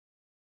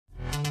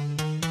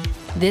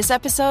This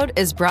episode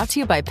is brought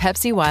to you by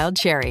Pepsi Wild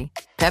Cherry.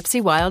 Pepsi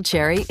Wild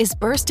Cherry is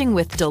bursting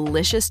with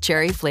delicious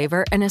cherry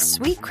flavor and a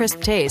sweet,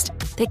 crisp taste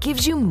that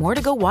gives you more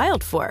to go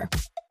wild for.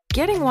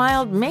 Getting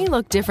wild may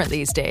look different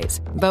these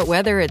days, but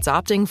whether it's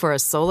opting for a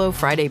solo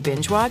Friday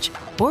binge watch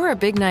or a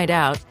big night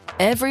out,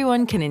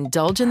 everyone can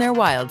indulge in their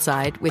wild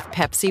side with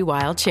Pepsi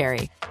Wild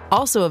Cherry.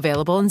 Also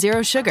available in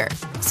Zero Sugar.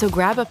 So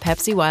grab a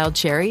Pepsi Wild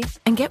Cherry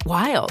and get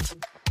wild.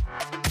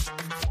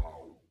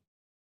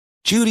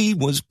 Judy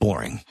was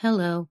boring.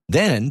 Hello.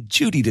 Then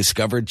Judy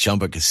discovered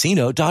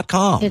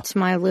ChumbaCasino.com. It's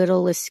my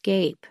little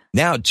escape.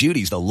 Now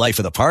Judy's the life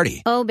of the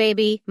party. Oh,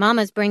 baby,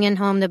 mama's bringing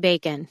home the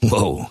bacon.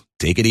 Whoa,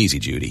 take it easy,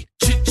 Judy.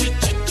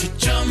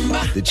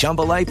 The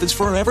Chumba life is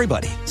for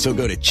everybody. So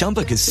go to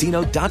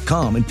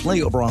ChumbaCasino.com and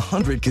play over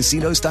 100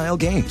 casino-style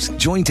games.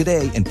 Join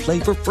today and play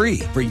for free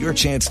for your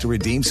chance to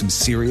redeem some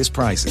serious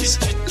prizes.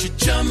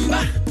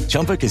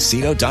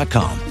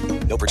 ChumbaCasino.com.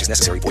 No purchase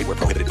necessary. Void where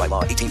prohibited by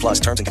law. 18 plus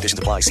terms and conditions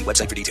apply. See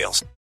website for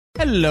details.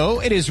 Hello,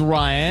 it is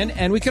Ryan,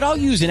 and we could all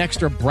use an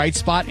extra bright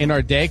spot in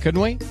our day,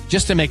 couldn't we?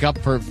 Just to make up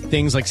for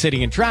things like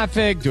sitting in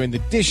traffic, doing the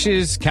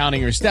dishes,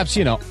 counting your steps,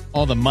 you know,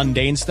 all the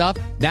mundane stuff.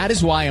 That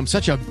is why I'm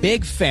such a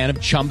big fan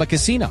of Chumba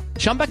Casino.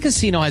 Chumba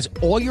Casino has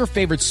all your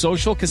favorite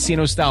social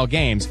casino-style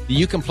games that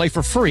you can play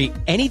for free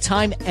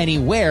anytime,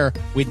 anywhere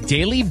with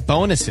daily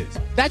bonuses.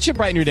 That should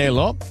brighten your day a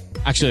little.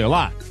 Actually, a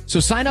lot. So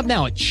sign up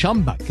now at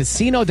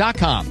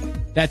ChumbaCasino.com.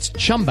 That's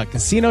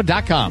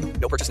ChumbaCasino.com.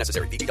 No purchase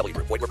necessary. VGW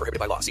Group. Void where prohibited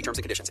by law. See terms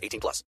and conditions. 18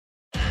 plus.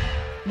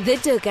 The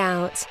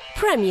Dugout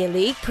Premier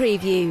League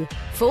Preview.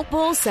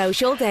 Football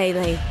Social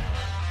Daily.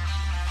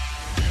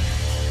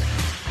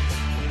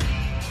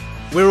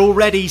 We're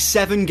already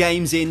 7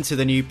 games into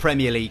the new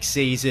Premier League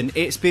season.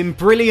 It's been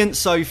brilliant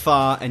so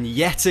far, and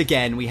yet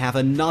again we have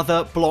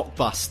another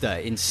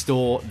blockbuster in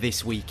store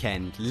this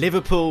weekend.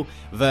 Liverpool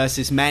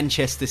versus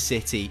Manchester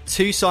City.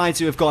 Two sides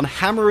who have gone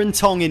hammer and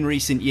tong in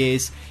recent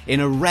years in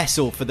a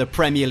wrestle for the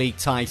Premier League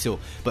title.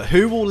 But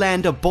who will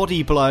land a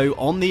body blow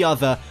on the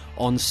other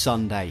on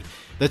Sunday?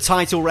 The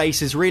title race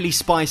has really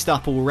spiced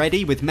up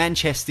already, with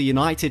Manchester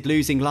United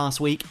losing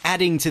last week,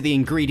 adding to the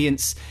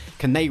ingredients.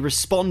 Can they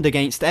respond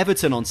against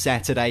Everton on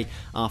Saturday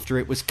after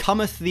it was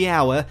cometh the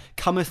hour,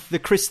 cometh the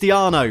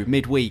Cristiano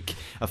midweek?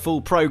 A full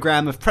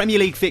programme of Premier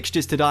League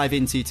fixtures to dive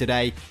into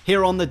today,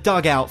 here on The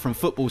Dugout from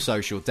Football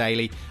Social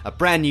Daily, a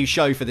brand new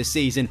show for the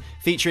season,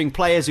 featuring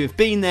players who have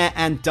been there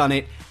and done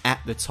it at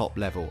the top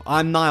level.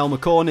 I'm Niall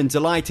McCorn, and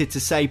delighted to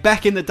say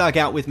back in the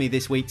dugout with me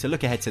this week to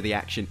look ahead to the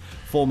action,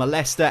 former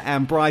Leicester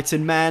and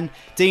Brighton man,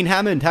 Dean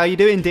Hammond. How are you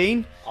doing,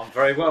 Dean? I'm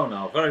very well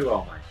now, very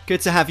well, mate.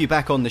 Good to have you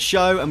back on the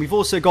show. And we've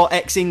also got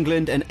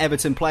ex-England and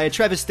Everton player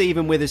Trevor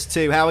Steven with us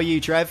too. How are you,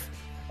 Trev?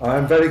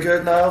 I'm very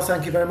good, Niall.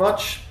 Thank you very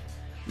much.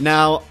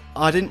 Now,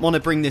 I didn't want to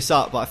bring this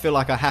up, but I feel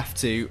like I have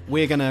to.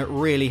 We're going to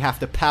really have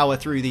to power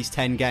through these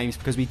 10 games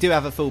because we do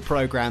have a full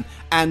programme,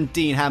 and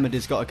Dean Hammond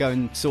has got to go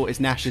and sort his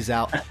gnashes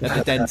out at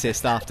the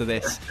dentist after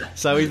this.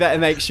 So we better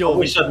make sure... I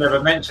wish I'd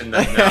never mentioned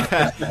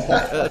that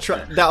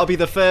now. That'll be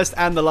the first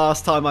and the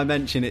last time I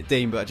mention it,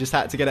 Dean, but I just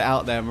had to get it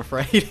out there, I'm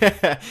afraid.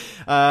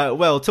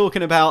 Well,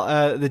 talking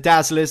about the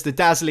Dazzlers, the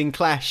dazzling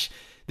clash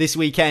this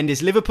weekend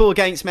is Liverpool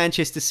against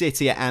Manchester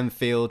City at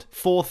Anfield,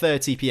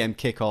 4:30pm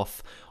kickoff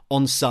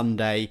on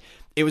Sunday.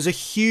 It was a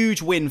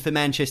huge win for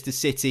Manchester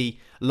City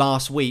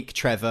last week,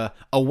 Trevor,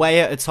 away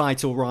at a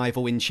title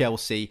rival in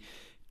Chelsea.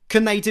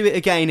 Can they do it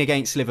again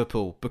against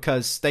Liverpool?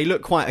 Because they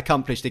look quite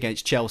accomplished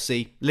against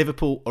Chelsea.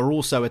 Liverpool are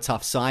also a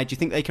tough side. Do you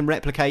think they can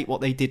replicate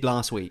what they did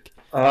last week?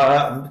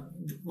 Well,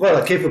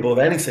 they're capable of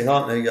anything,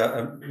 aren't they,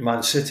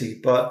 Man City?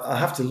 But I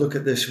have to look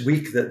at this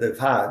week that they've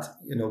had,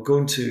 you know,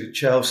 going to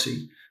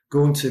Chelsea,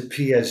 going to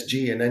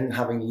PSG, and then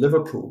having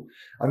Liverpool.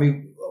 I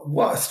mean,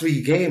 what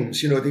 3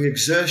 games, you know, the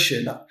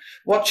exertion.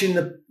 Watching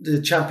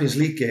the Champions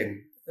League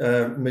game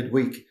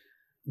midweek,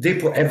 they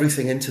put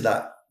everything into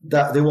that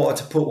they wanted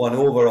to put one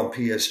over on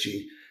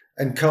PSG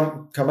and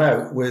come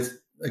out with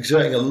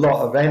exerting a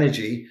lot of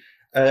energy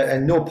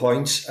and no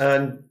points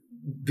and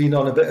being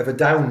on a bit of a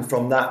down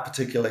from that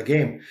particular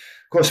game.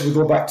 Of course, if we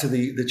go back to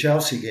the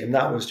Chelsea game,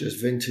 that was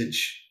just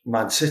vintage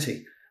Man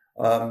City.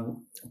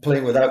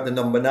 Playing without the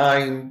number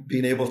 9,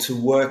 being able to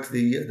work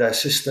their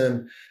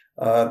system,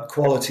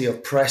 quality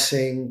of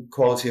pressing,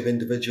 quality of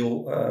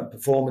individual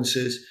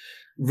performances,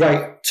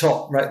 right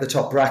at the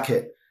top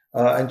bracket.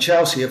 And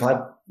Chelsea have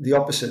had the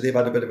opposite. They've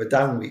had a bit of a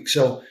down week.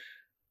 So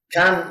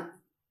can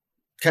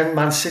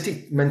Man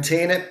City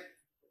maintain it?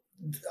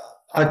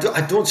 I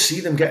don't see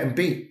them getting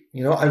beat.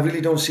 You know, I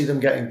really don't see them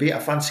getting beat. I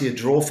fancy a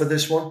draw for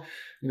this one,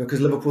 you know,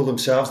 because Liverpool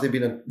themselves, they've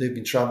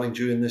been travelling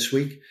during this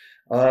week.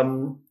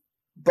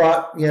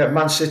 But yeah,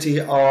 Man City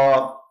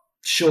are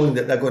showing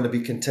that they're going to be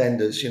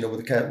contenders, you know,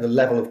 with the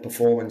level of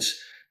performance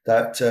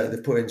that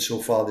they've put in so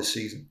far this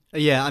season.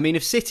 Yeah, I mean,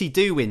 if City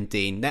do win,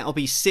 Dean, that'll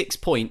be 6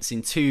 points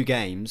in 2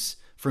 games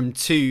from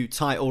 2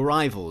 title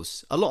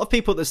rivals. A lot of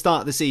people at the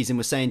start of the season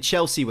were saying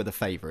Chelsea were the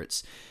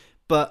favourites.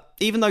 But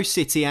even though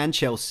City and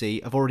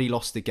Chelsea have already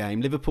lost the game,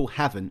 Liverpool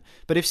haven't.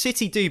 But if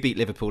City do beat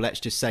Liverpool, let's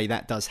just say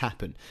that does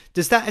happen,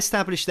 does that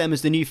establish them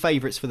as the new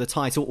favourites for the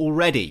title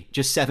already,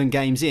 just 7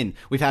 games in?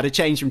 We've had a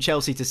change from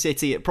Chelsea to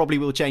City. It probably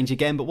will change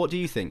again, but what do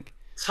you think?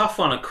 Tough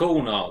one to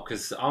call now,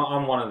 because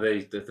I'm one of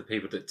the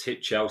people that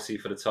tip Chelsea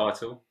for the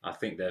title. I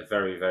think they're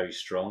very, very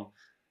strong.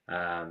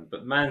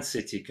 But Man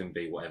City can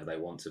be whatever they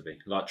want to be.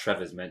 Like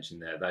Trevor's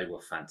mentioned there, they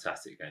were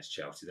fantastic against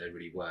Chelsea. They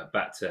really were.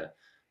 Back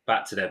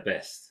to their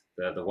best.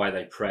 The way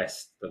they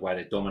pressed, the way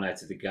they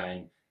dominated the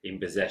game in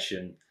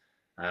possession.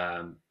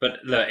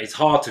 But look, it's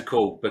hard to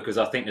call because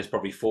I think there's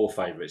probably 4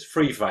 favourites.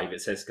 3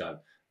 favourites, let's go.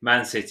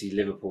 Man City,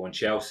 Liverpool and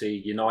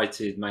Chelsea.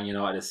 Man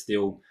United are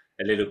still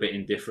a little bit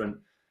indifferent.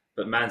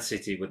 But Man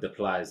City, with the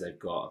players they've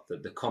got,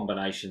 the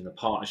combination, the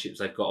partnerships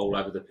they've got all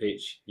over the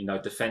pitch,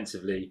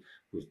 defensively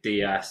with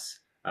Diaz,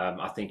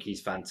 I think he's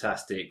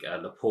fantastic.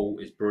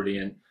 Laporte is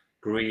brilliant.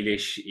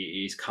 Grealish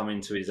is coming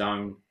to his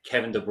own.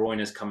 Kevin De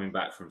Bruyne is coming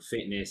back from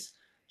fitness.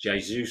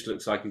 Jesus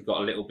looks like he's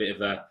got a little bit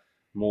of a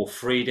more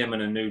freedom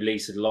and a new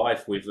lease of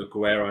life with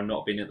Aguero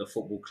not being at the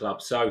football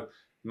club. So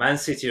Man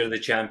City are the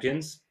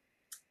champions.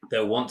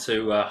 They'll want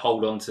to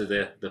hold on to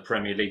the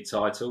Premier League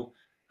title.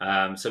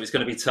 So it's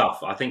going to be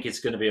tough. I think it's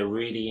going to be a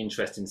really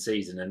interesting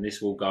season, and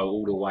this will go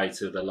all the way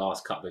to the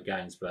last couple of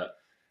games. But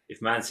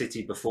if Man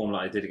City perform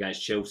like they did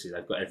against Chelsea,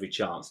 they've got every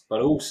chance.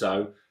 But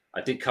also,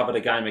 I did cover the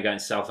game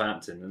against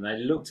Southampton, and they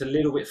looked a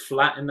little bit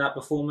flat in that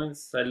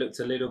performance. They looked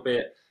a little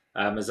bit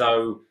as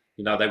though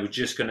they were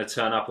just going to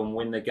turn up and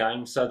win the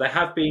game. So they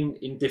have been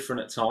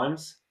indifferent at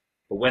times.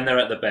 But when they're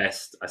at the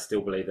best, I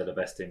still believe they're the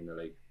best team in the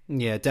league.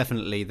 Yeah,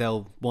 definitely.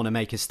 They'll want to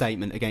make a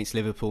statement against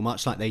Liverpool,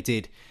 much like they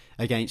did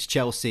against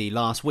Chelsea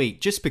last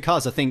week, just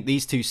because I think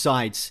these two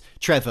sides,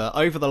 Trevor,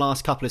 over the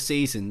last couple of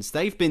seasons,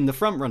 they've been the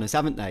front runners,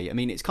 haven't they? I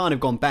mean, it's kind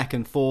of gone back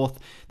and forth.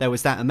 There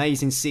was that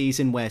amazing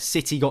season where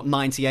City got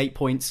 98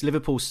 points.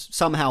 Liverpool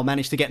somehow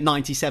managed to get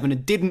 97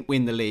 and didn't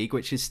win the league,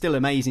 which is still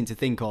amazing to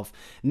think of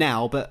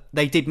now, but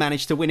they did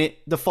manage to win it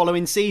the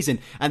following season,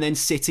 and then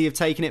City have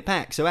taken it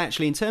back. So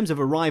actually, in terms of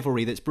a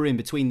rivalry that's brewing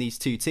between these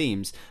two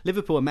teams,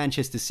 Liverpool and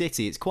Manchester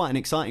City, it's quite an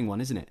exciting one,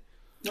 isn't it?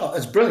 Oh,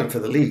 it's brilliant for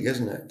the league,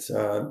 isn't it?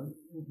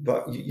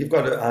 But you've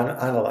got to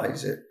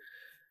analyse it.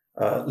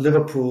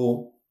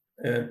 Liverpool,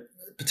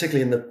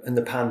 particularly in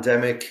the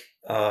pandemic,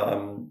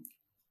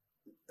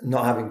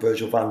 not having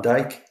Virgil van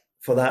Dijk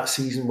for that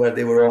season where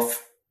they were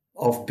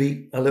off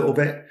beat a little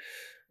bit.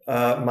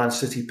 Man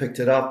City picked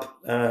it up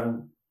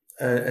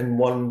and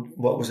won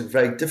what was a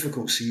very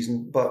difficult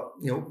season. But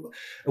it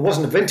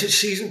wasn't a vintage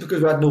season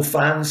because we had no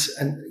fans,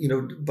 and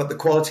but the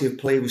quality of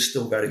play was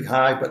still very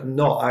high, but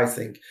not, I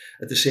think,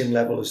 at the same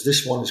level as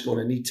this one is going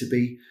to need to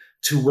be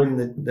to win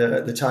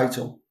the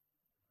title.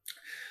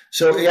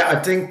 So yeah,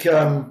 I think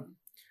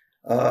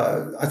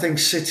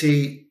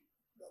City,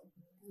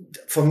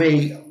 for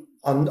me,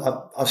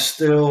 are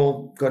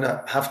still going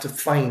to have to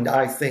find,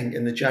 I think,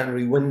 in the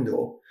January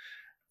window,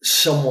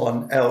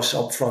 someone else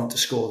up front to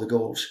score the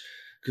goals.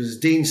 Because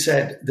Dean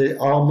said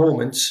there are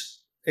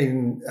moments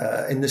in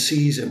the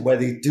season where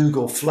they do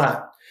go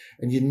flat,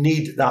 and you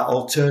need that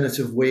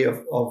alternative way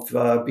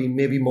of being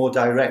maybe more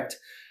direct.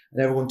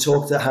 And everyone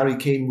talked that Harry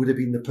Kane would have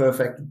been the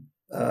perfect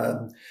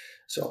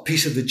sort of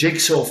piece of the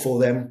jigsaw for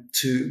them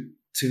to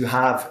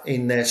have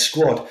in their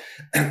squad.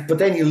 But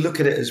then you look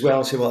at it as well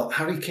and say, well,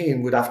 Harry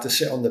Kane would have to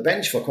sit on the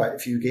bench for quite a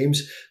few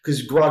games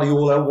because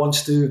Guardiola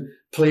wants to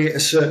play a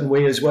certain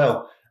way as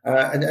well.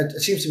 And it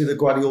seems to me that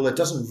Guardiola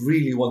doesn't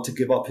really want to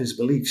give up his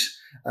beliefs.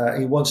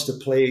 He wants to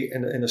play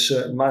in a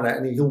certain manner,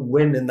 and he'll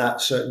win in that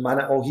certain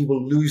manner, or he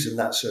will lose in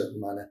that certain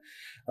manner.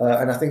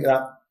 And I think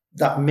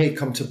that may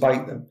come to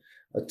bite them.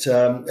 But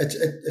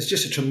it's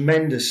just a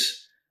tremendous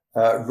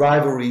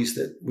rivalries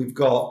that we've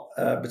got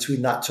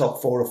between that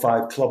top 4 or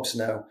 5 clubs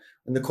now.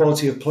 And the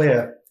quality of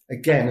player,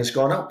 again, has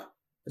gone up.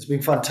 It's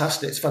been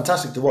fantastic. It's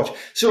fantastic to watch.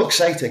 So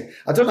exciting.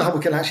 I don't know how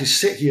we can actually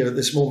sit here at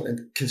this moment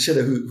and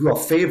consider who are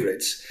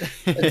favourites.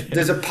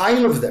 There's a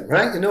pile of them,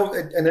 right?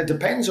 And it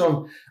depends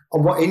on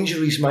what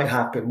injuries might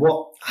happen,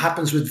 what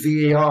happens with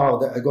VAR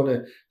that are going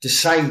to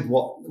decide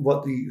what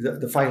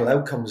the final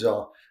outcomes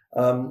are.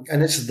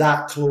 And it's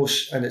that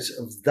close, and it's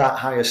of that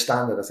higher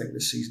standard, I think,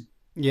 this season.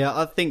 Yeah,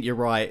 I think you're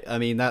right. I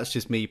mean, that's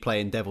just me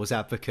playing devil's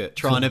advocate,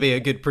 trying to be a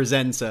good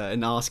presenter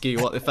and ask you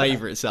what the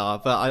favourites are.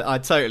 But I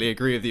totally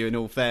agree with you in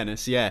all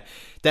fairness. Yeah,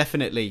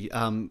 definitely.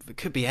 It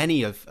could be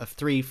any of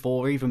 3,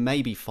 4, even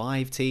maybe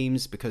 5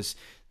 teams, because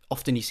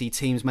often you see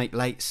teams make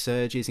late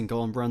surges and go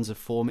on runs of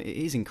form. It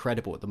is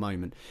incredible at the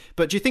moment.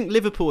 But do you think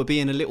Liverpool are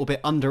being a little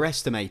bit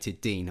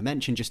underestimated, Dean? I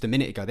mentioned just a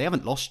minute ago, they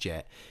haven't lost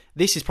yet.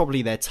 This is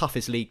probably their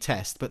toughest league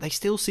test, but they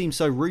still seem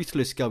so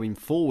ruthless going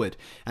forward.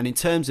 And in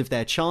terms of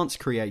their chance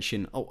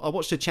creation, I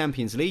watched a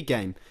Champions League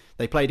game.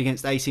 They played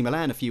against AC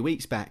Milan a few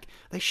weeks back.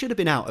 They should have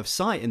been out of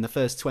sight in the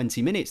first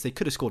 20 minutes. They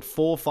could have scored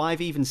 4,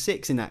 5, even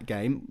 6 in that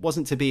game.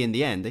 Wasn't to be in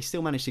the end. They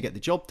still managed to get the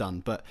job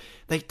done, but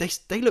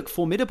they look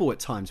formidable at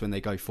times when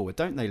they go forward,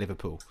 don't they,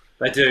 Liverpool?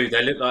 They do.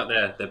 They look like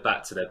they're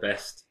back to their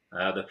best.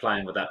 They're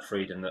playing with that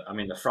freedom.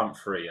 The front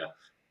three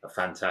are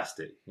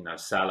fantastic. You know,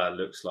 Salah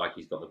looks like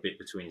he's got the bit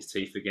between his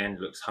teeth again,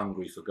 looks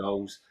hungry for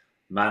goals.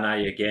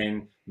 Mane,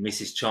 again,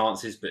 misses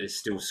chances, but is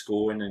still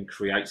scoring and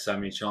creates so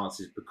many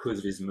chances because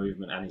of his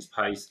movement and his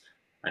pace.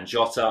 And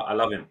Jota, I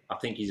love him. I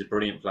think he's a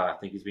brilliant player. I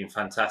think he's been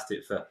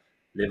fantastic for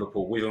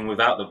Liverpool, with and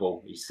without the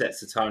ball. He sets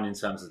the tone in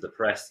terms of the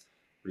press,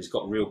 but he's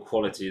got real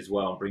quality as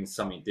well and brings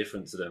something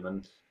different to them.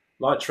 And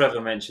like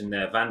Trevor mentioned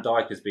there, Van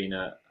Dijk has been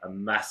a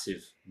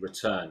massive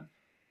return,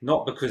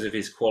 not because of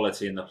his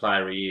quality and the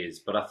player he is,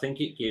 but I think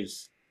it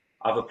gives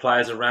other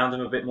players around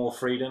him a bit more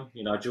freedom.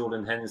 You know,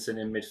 Jordan Henderson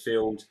in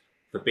midfield,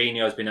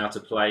 Fabinho's been able to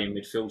play in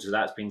midfield, so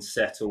that's been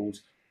settled.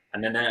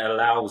 And then that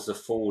allows the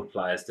forward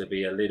players to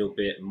be a little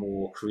bit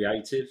more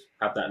creative,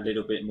 have that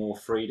little bit more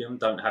freedom,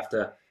 don't have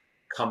to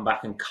come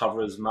back and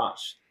cover as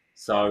much.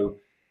 So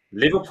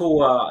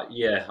Liverpool,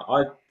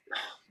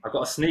 I've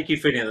got a sneaky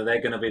feeling that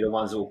they're going to be the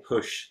ones that will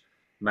push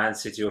Man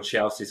City or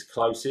Chelsea's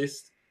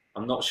closest.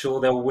 I'm not sure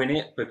they'll win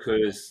it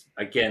because,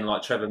 again,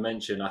 like Trevor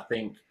mentioned, I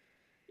think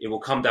it will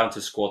come down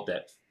to squad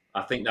depth.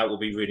 I think that will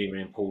be really,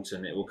 really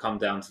important. It will come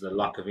down to the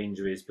luck of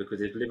injuries,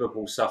 because if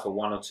Liverpool suffer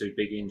one or two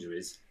big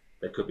injuries,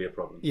 there could be a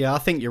problem. Yeah, I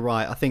think you're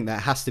right. I think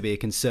that has to be a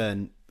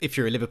concern if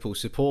you're a Liverpool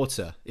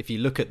supporter. If you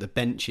look at the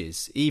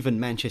benches, even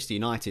Manchester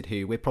United,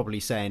 who we're probably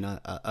saying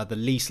are the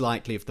least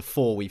likely of the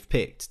four we've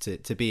picked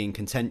to be in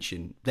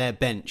contention, their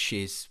bench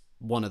is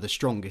one of the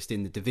strongest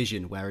in the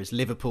division, whereas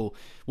Liverpool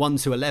 1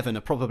 to 11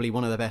 are probably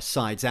one of the best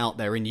sides out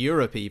there in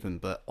Europe even.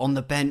 But on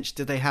the bench,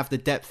 do they have the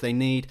depth they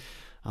need?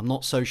 I'm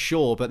not so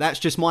sure, but that's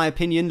just my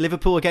opinion.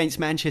 Liverpool against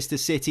Manchester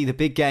City, the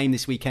big game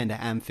this weekend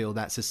at Anfield.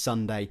 That's a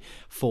Sunday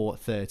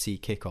 4:30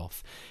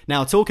 kickoff.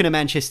 Now, talking to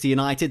Manchester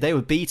United, they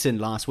were beaten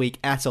last week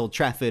at Old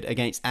Trafford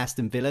against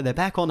Aston Villa. They're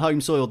back on home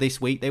soil this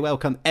week. They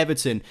welcome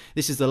Everton.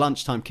 This is the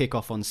lunchtime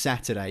kickoff on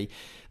Saturday.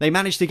 They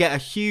managed to get a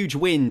huge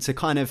win to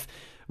kind of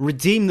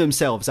redeem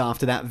themselves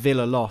after that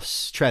Villa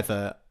loss,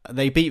 Trevor.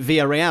 They beat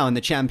Villarreal in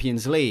the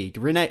Champions League.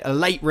 A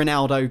late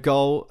Ronaldo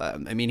goal.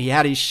 He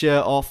had his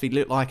shirt off. He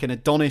looked like an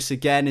Adonis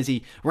again as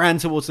he ran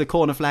towards the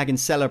corner flag and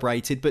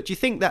celebrated. But do you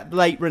think that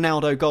late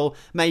Ronaldo goal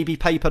maybe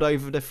papered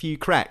over the few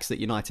cracks that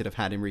United have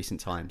had in recent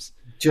times?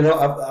 Do you know,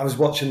 I was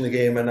watching the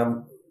game, and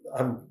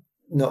I'm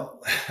not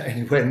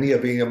anywhere near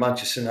being a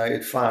Manchester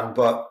United fan,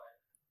 but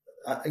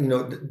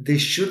they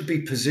should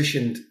be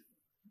positioned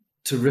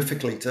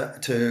terrifically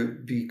to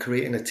be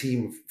creating a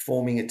team,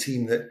 forming a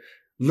team that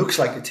looks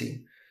like a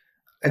team.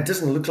 It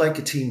doesn't look like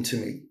a team to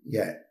me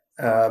yet.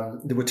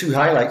 There were two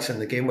highlights in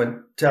the game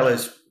when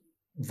Telles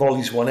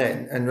volleys one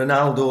in and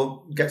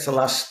Ronaldo gets the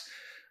last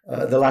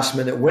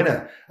minute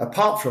winner.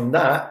 Apart from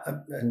that,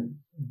 and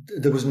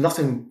there was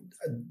nothing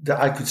that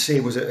I could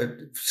say was a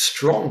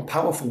strong,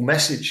 powerful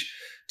message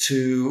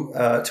to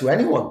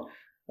anyone.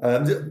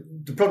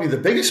 Probably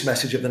the biggest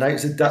message of the night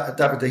is that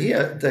David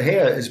De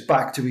Gea is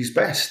back to his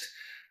best.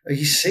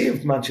 He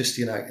saved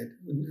Manchester United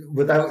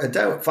without a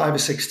doubt 5 or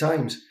 6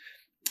 times.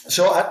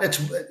 So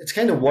it's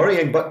kind of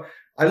worrying, but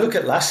I look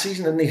at last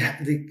season and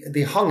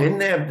they hung in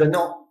there. They're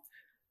not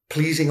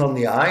pleasing on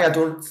the eye. I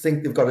don't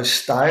think they've got a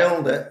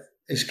style that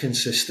is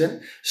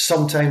consistent.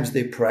 Sometimes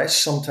they press,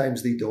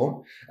 sometimes they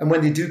don't. And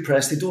when they do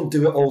press, they don't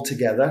do it all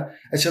together.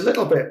 It's a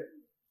little bit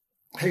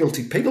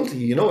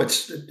higgledy-piggledy,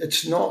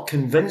 it's not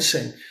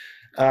convincing.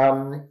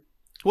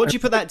 What do you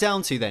put that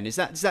down to then? Is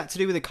that to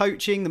do with the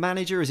coaching, the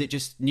manager? Is it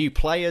just new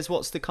players?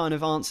 What's the kind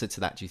of answer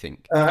to that, do you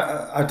think?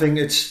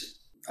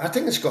 I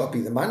think it's got to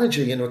be the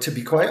manager, to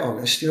be quite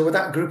honest. With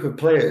that group of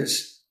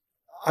players,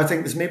 I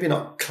think there's maybe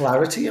not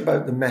clarity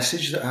about the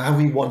message, how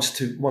he wants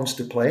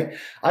to play.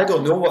 I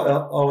don't know what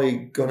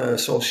Ole Gunnar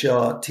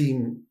Solskjaer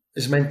team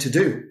is meant to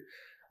do.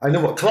 I know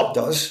what Klopp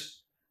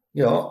does.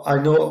 I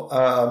know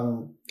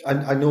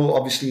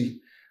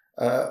obviously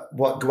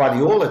what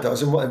Guardiola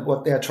does and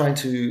what they're trying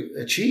to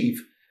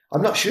achieve.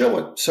 I'm not sure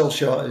what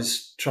Solskjaer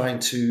is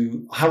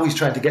how he's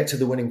trying to get to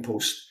the winning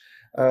post.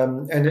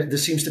 And there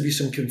seems to be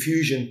some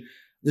confusion.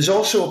 There's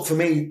also, for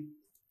me,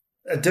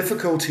 a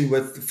difficulty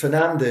with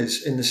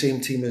Fernandes in the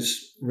same team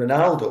as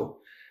Ronaldo.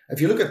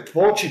 If you look at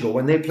Portugal,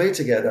 when they play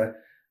together,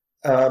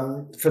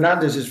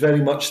 Fernandes is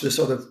very much the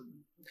sort of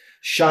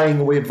shying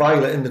away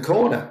violet in the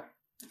corner.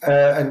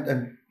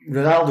 And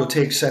Ronaldo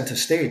takes centre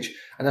stage.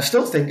 And I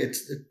still think it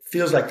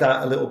feels like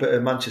that a little bit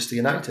at Manchester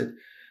United.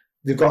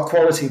 They've got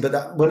quality,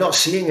 but we're not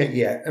seeing it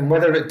yet. And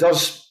whether it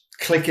does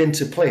click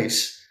into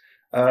place,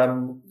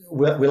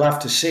 we'll have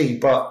to see.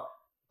 But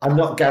I'm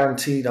not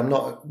guaranteed. I'm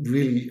not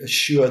really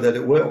sure that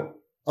it will,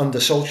 under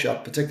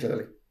Solskjaer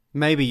particularly.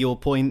 Maybe your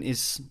point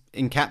is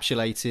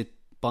encapsulated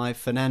by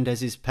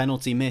Fernandes'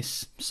 penalty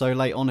miss so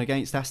late on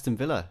against Aston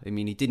Villa.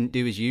 He didn't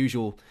do his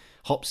usual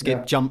hop,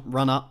 skip, jump,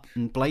 run up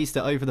and blazed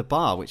it over the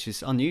bar, which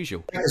is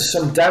unusual. There's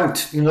some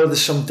doubt.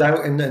 There's some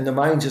doubt in the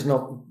mind. There's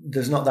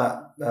not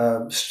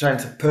that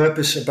strength of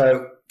purpose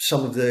about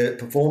some of the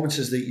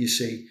performances that you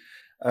see.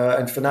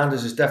 And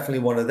Fernandes is definitely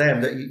one of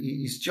them. That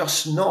he's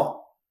just not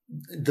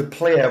the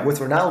player with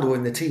Ronaldo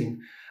in the team.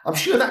 I'm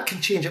sure that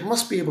can change. It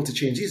must be able to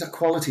change. These are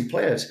quality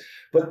players.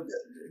 But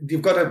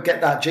you've got to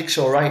get that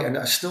jigsaw right, and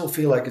I still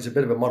feel like it's a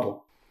bit of a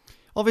muddle.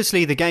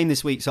 Obviously, the game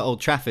this week's at Old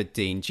Trafford,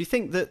 Dean. Do you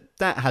think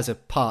that has a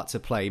part to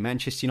play,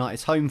 Manchester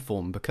United's home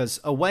form?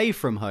 Because away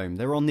from home,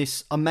 they're on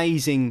this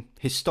amazing,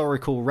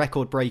 historical,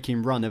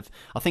 record-breaking run of,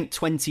 I think,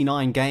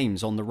 29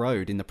 games on the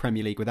road in the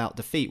Premier League without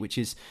defeat, which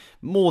is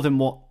more than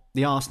what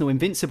the Arsenal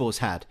Invincibles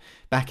had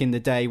back in the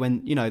day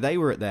when, they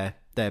were at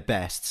their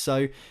best.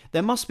 So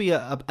there must be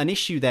an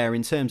issue there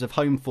in terms of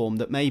home form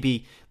that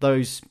maybe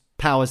those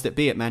powers that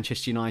be at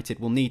Manchester United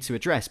will need to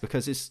address,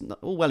 because it's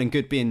all well and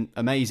good being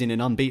amazing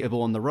and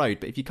unbeatable on the road,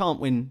 but if you can't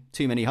win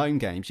too many home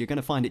games, you're going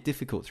to find it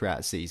difficult throughout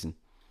the season.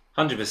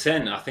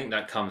 100%. I think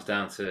that comes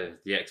down to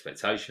the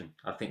expectation.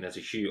 I think there's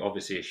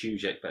obviously a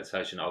huge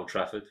expectation at Old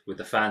Trafford with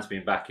the fans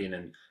being back in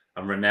and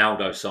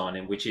Ronaldo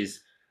signing, which is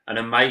an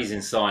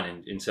amazing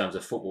signing in terms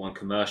of football and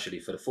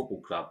commercially for the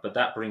football club, but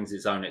that brings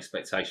its own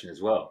expectation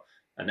as well,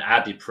 and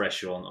added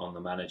pressure on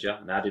the manager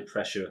and added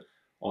pressure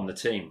on the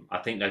team. I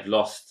think they've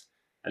lost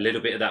a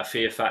little bit of that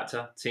fear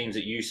factor. Teams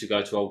that used to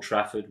go to Old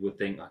Trafford would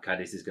think, okay,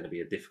 this is going to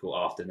be a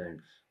difficult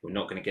afternoon. We're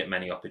not going to get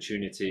many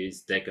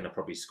opportunities. They're going to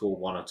probably score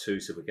one or two,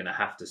 so we're going to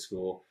have to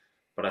score.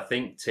 But I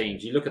think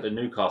teams, you look at the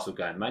Newcastle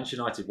game, Manchester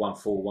United won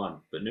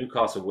 4-1, but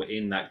Newcastle were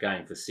in that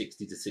game for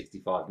 60 to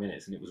 65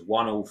 minutes, and it was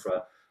 1-1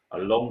 for a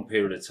long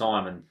period of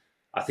time. And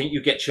I think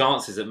you get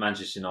chances at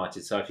Manchester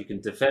United. So if you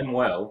can defend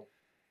well,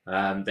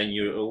 then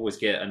you always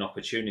get an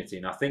opportunity.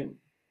 And I think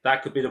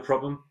that could be the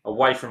problem.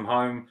 Away from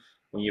home,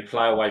 when you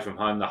play away from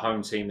home, the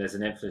home team, there's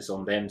an emphasis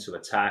on them to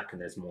attack,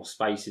 and there's more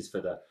spaces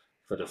for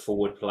the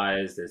forward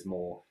players. There's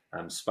more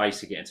space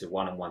to get into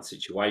one-on-one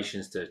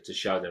situations to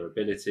show their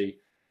ability.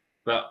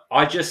 But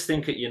I just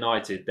think at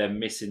United, they're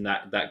missing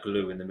that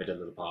glue in the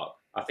middle of the park.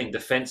 I think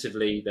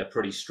defensively, they're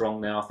pretty strong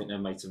now. I think they've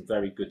made some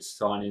very good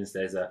signings.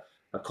 There's a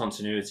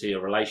continuity, a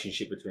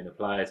relationship between the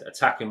players.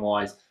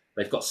 Attacking-wise,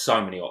 they've got so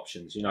many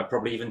options,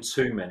 probably even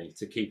too many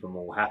to keep them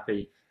all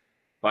happy.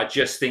 But I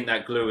just think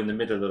that glue in the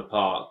middle of the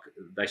park,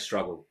 they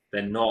struggle.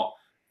 They're not,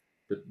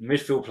 the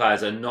midfield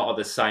players are not at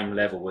the same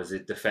level as the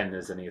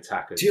defenders and the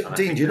attackers.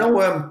 Dean, do you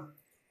know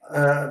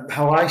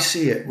how I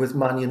see it with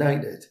Man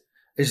United?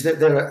 Is that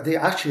they're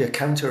actually a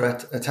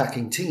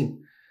counter-attacking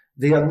team.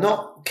 They are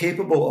not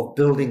capable of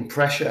building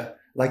pressure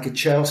like a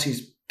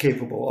Chelsea's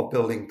capable of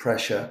building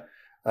pressure.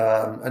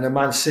 And a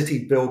Man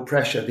City build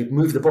pressure. They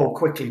move the ball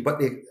quickly, but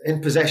they're in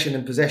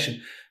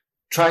possession,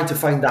 trying to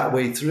find that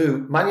way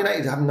through. Man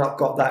United have not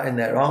got that in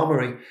their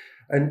armoury.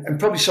 And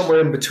probably somewhere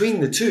in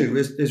between the two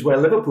is where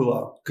Liverpool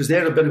are, because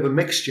they're a bit of a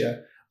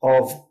mixture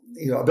of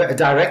a bit of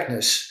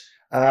directness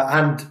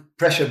and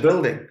pressure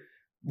building.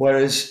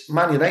 Whereas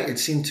Man United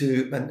seem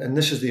to, and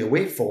this is the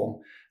away form,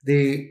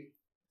 they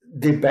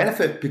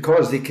benefit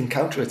because they can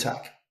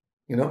counter-attack.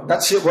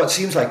 That's what it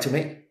seems like to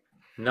me.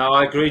 No,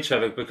 I agree,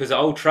 Trevor, because at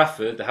Old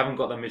Trafford, they haven't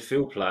got the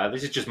midfield player.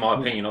 This is just my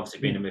opinion, obviously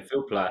being a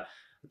midfield player,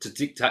 to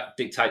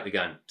dictate the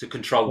game, to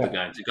control the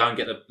game, to go and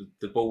get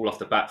the ball off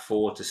the back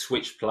four, to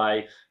switch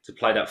play, to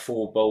play that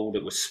forward ball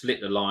that will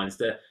split the lines.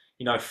 They're,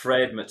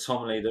 Fred,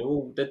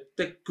 McTominay,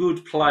 they're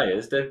good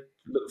players. They're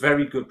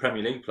very good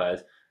Premier League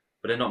players,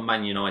 but they're not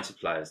Man United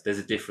players. There's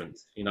a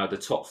difference. The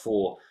top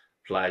four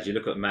players, you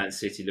look at Man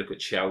City, look at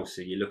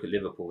Chelsea, you look at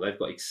Liverpool, they've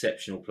got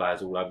exceptional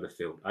players all over the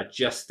field. I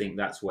just think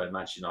that's where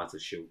Manchester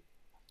United should.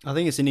 I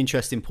think it's an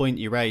interesting point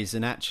you raise,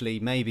 and actually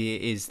maybe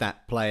it is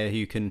that player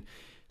who can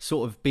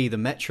sort of be the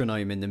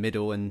metronome in the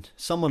middle, and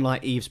someone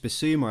like Yves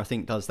Bissouma I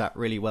think does that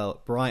really well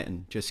at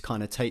Brighton, just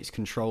kind of takes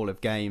control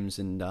of games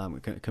and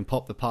can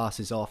pop the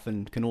passes off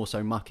and can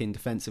also muck in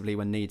defensively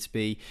when needs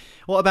be.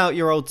 What about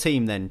your old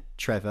team then,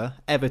 Trevor?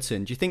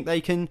 Everton, do you think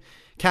they can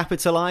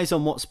capitalise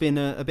on what's been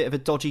a bit of a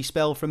dodgy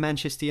spell from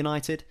Manchester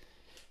United?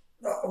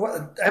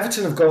 Well,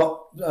 Everton have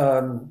got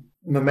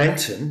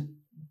momentum.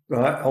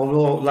 Right.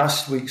 Although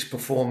last week's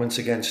performance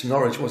against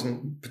Norwich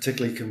wasn't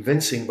particularly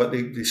convincing, but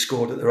they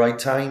scored at the right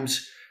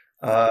times,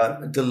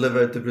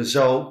 delivered the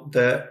result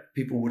that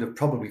people would have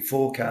probably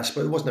forecast,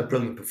 but it wasn't a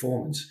brilliant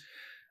performance.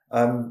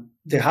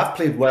 They have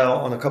played well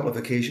on a couple of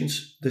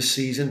occasions this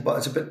season,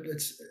 but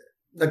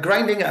they're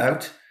grinding it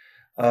out.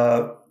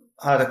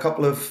 Had a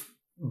couple of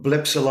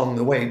blips along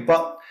the way,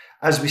 but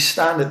as we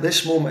stand at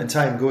this moment in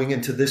time going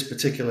into this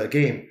particular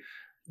game,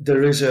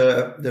 there is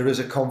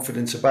a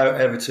confidence about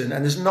Everton,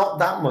 and there's not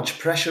that much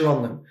pressure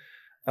on them,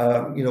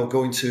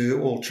 going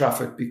to Old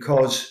Trafford,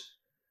 because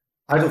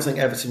I don't think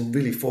Everton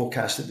really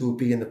forecast that they would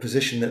be in the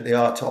position that they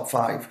are, top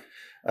five,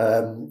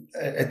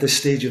 at this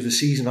stage of the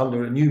season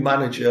under a new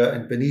manager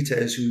and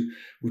Benitez, who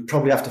would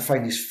probably have to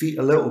find his feet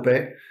a little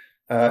bit.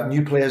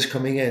 New players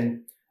coming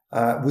in,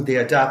 would they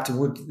adapt, and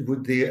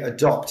would they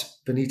adopt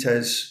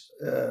Benitez,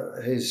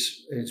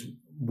 his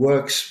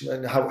works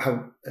and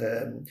how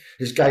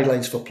his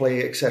guidelines for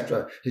play,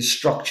 etc., his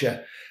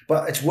structure.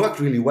 But it's worked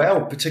really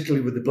well,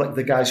 particularly with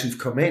the guys who've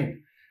come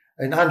in.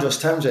 And Andros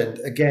Townsend,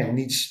 again,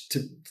 needs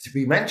to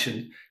be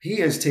mentioned. He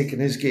has taken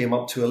his game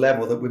up to a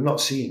level that we've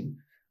not seen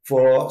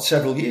for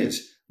several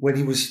years, when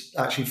he was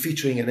actually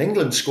featuring in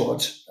England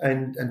squads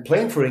and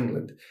playing for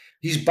England.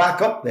 He's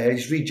back up there.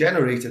 He's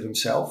regenerated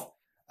himself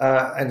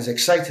and is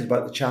excited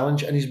about the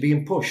challenge, and he's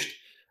being pushed.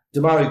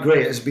 Demarai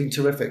Gray has been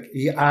terrific.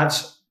 He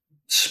adds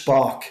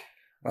spark.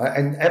 Right?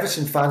 And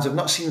Everton fans have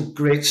not seen a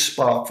great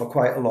spark for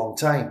quite a long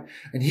time.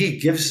 And he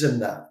gives them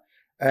that.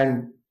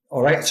 And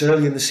all right, it's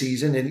early in the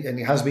season, and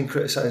he has been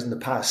criticised in the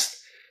past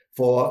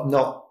for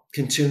not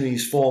continuing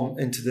his form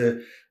into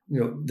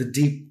the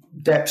deep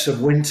depths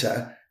of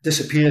winter,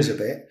 disappears a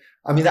bit.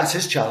 I mean, that's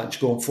his challenge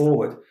going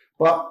forward.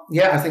 But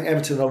yeah, I think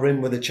Everton are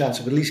in with a chance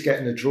of at least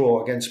getting a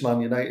draw against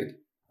Man United,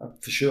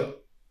 for sure.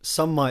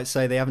 Some might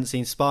say they haven't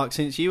seen spark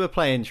since you were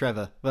playing,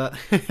 Trevor, but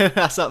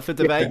that's up for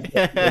debate.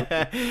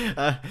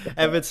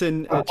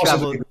 Everton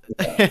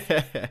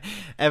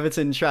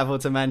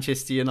travelled to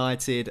Manchester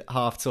United,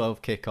 12:30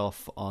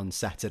 kickoff on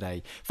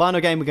Saturday. Final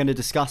game we're going to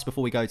discuss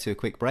before we go to a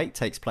quick break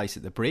takes place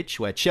at the Bridge,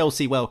 where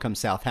Chelsea welcome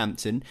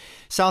Southampton.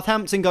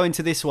 Southampton go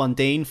into this one,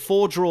 Dean,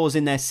 4 draws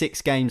in their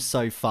 6 games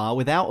so far,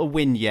 without a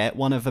win yet,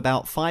 one of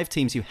about 5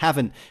 teams who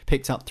haven't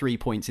picked up 3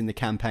 points in the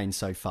campaign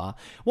so far.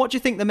 What do you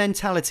think the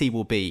mentality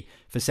will be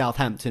for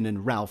Southampton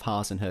and Ralph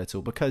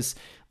Hasenhüttl? Because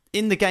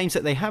in the games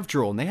that they have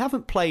drawn, they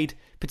haven't played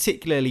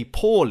particularly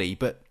poorly,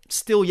 but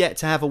still yet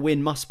to have a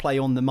win must play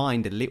on the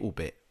mind a little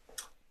bit.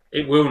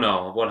 It will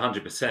now,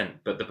 100%,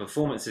 but the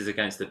performances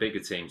against the bigger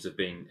teams have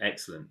been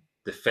excellent.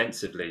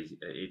 Defensively,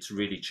 it's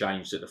really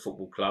changed at the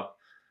football club.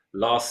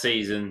 Last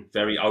season,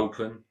 very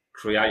open,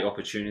 create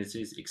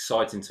opportunities,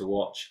 exciting to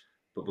watch,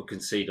 but will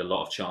concede a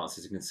lot of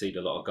chances and concede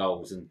a lot of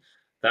goals. And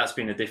that's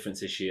been a difference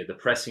this year. The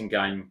pressing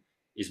game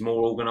is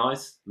more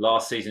organised.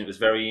 Last season, it was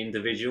very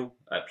individual.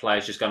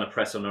 Players just going to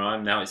press on their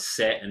own. Now it's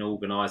set and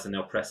organised and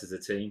they'll press as a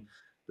team.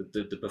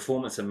 The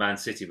performance of Man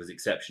City was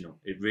exceptional.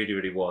 It really,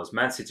 really was.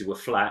 Man City were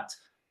flat,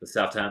 but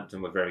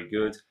Southampton were very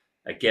good.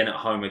 Again, at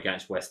home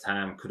against West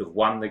Ham, could have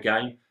won the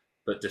game,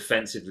 but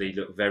defensively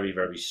looked very,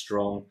 very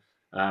strong.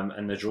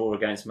 And the draw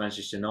against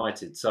Manchester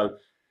United. So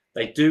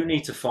they do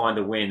need to find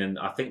a win. And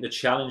I think the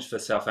challenge for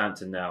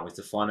Southampton now is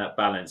to find that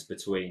balance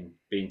between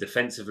being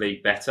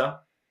defensively better,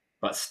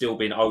 but still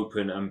being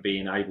open and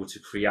being able to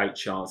create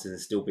chances and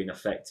still being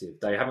effective.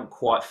 They haven't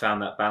quite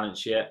found that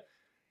balance yet.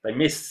 They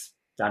missed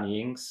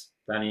Danny Ings.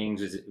 Danny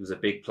Ings was a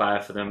big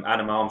player for them.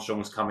 Adam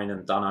Armstrong's come in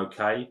and done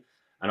okay.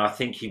 And I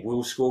think he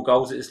will score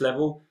goals at this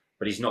level,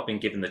 but he's not been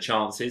given the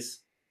chances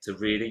to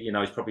really,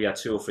 he's probably had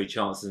 2 or 3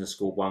 chances and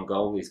scored 1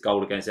 goal. His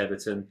goal against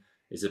Everton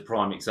is a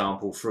prime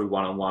example, through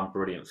 1-on-1,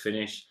 brilliant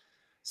finish.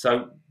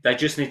 So they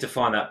just need to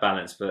find that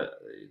balance, but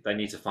they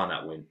need to find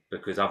that win,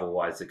 because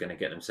otherwise they're going to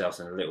get themselves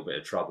in a little bit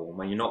of trouble. And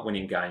when you're not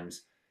winning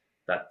games,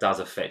 that does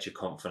affect your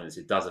confidence.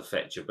 It does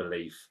affect your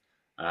belief.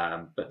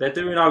 But they're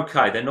doing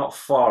okay. They're not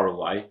far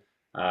away.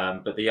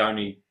 But the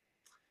only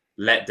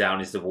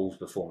letdown is the Wolves'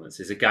 performance.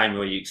 It's a game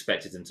where you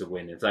expected them to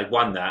win. If they'd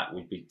won that,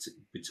 we'd be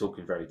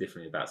talking very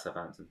differently about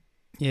Southampton.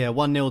 Yeah,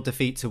 1-0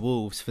 defeat to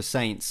Wolves for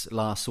Saints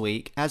last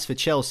week. As for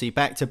Chelsea,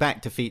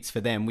 back-to-back defeats for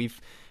them. We've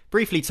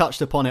briefly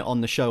touched upon it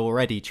on the show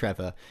already,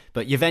 Trevor,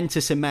 but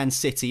Juventus and Man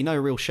City, no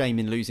real shame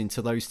in losing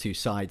to those two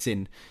sides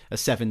in a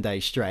 7-day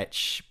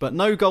stretch, but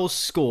no goals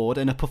scored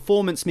and a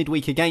performance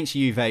midweek against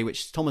Juve,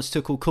 which Thomas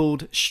Tuchel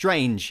called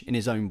strange in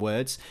his own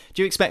words.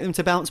 Do you expect them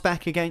to bounce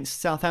back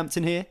against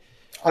Southampton here?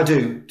 I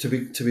do, to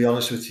be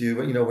honest with you.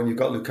 When you've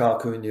got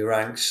Lukaku in your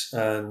ranks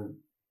and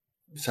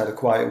it's had a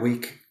quiet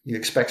week, you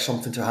expect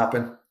something to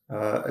happen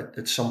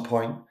at some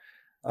point.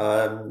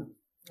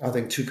 I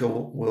think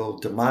Tuchel will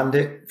demand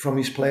it from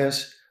his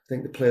players. I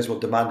think the players will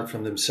demand it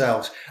from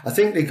themselves. I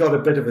think they got a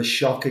bit of a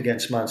shock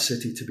against Man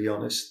City, to be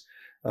honest.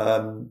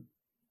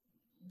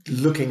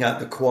 Looking at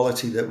the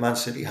quality that Man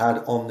City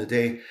had on the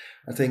day,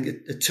 I think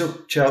it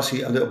took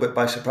Chelsea a little bit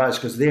by surprise,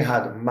 because they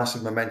had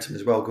massive momentum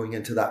as well going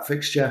into that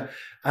fixture,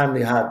 and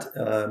they had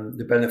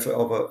the benefit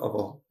of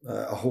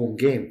a home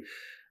game.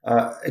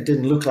 It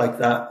didn't look like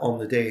that on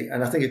the day,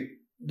 and I think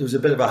there was a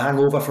bit of a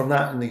hangover from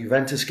that in the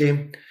Juventus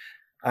game.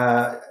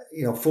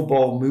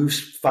 Football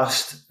moves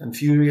fast and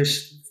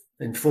furious.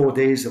 In 4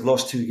 days, they've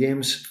lost 2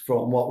 games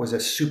from what was a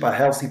super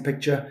healthy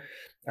picture.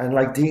 And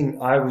like Dean,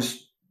 I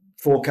was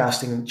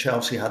forecasting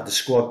Chelsea had the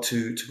squad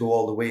to go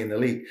all the way in the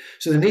league.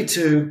 So they need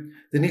to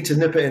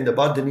nip it in the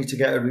bud. They need to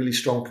get a really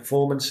strong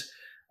performance.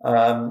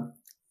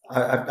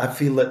 I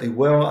feel that they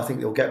will. I think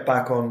they'll get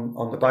back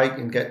on the bike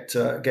and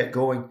get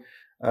going.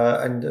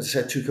 And as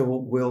I said,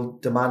 Tuchel will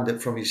demand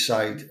it from his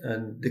side,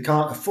 and they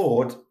can't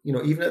afford,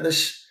 even at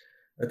this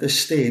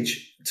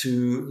stage,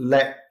 to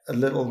let a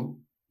little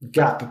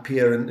gap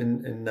appear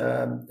in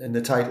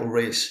the title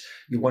race.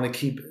 You want to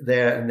keep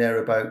there and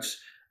thereabouts,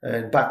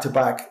 and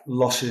back-to-back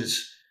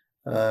losses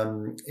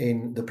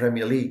in the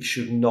Premier League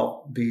should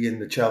not be in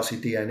the Chelsea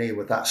DNA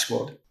with that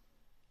squad.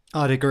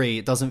 I'd agree.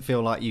 It doesn't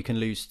feel like you can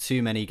lose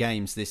too many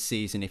games this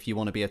season if you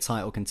want to be a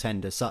title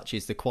contender. Such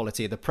is the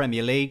quality of the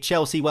Premier League.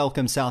 Chelsea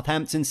welcome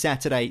Southampton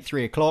Saturday,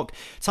 3:00.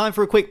 Time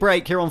for a quick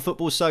break here on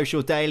Football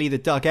Social Daily, The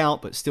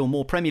Dugout, but still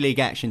more Premier League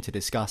action to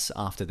discuss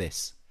after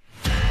this.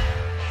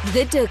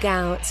 The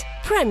Dugout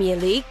Premier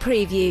League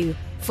Preview.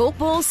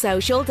 Football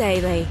Social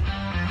Daily.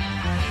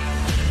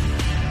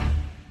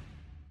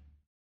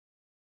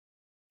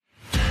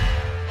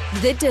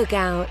 The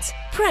Dugout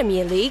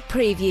Premier League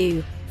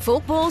Preview.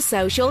 Football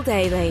Social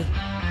Daily.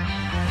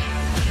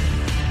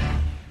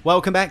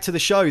 Welcome back to the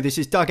show. This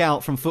is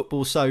Dugout from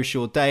Football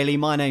Social Daily.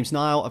 My name's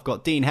Niall. I've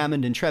got Dean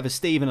Hammond and Trevor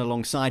Stephen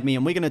alongside me,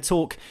 and we're going to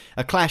talk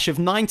a clash of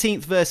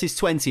 19th versus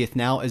 20th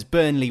now as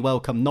Burnley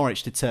welcome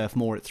Norwich to Turf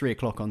Moor at 3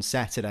 o'clock on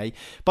Saturday.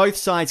 Both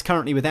sides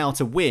currently without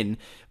a win,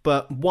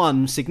 but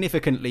one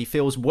significantly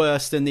feels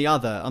worse than the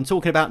other. I'm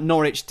talking about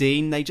Norwich,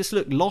 Dean. They just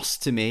look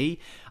lost to me.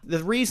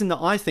 The reason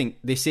that I think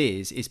this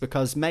is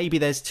because maybe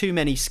there's too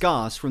many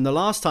scars from the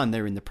last time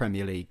they were in the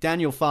Premier League.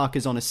 Daniel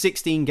Farke's on a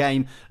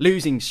 16-game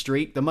losing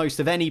streak, the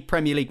most of any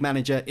Premier League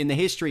manager in the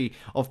history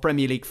of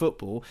Premier League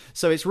football.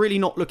 So it's really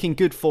not looking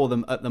good for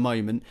them at the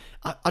moment.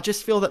 I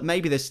just feel that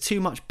maybe there's too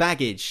much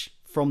baggage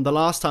from the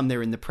last time they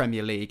were in the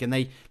Premier League, and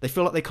they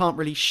feel like they can't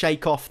really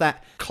shake off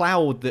that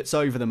cloud that's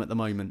over them at the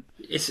moment.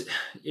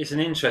 It's an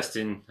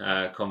interesting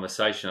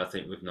conversation, I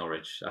think, with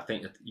Norwich. I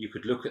think that you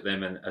could look at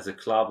them and as a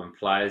club and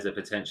players, they're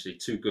potentially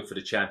too good for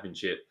the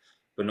Championship,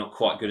 but not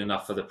quite good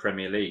enough for the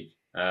Premier League.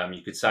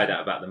 You could say that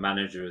about the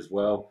manager as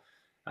well.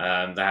 They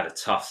had a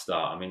tough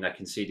start. I mean, they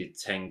conceded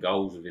 10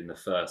 goals within the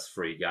first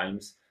 3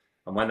 games.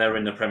 And when they were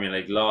in the Premier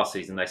League last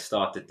season, they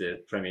started the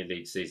Premier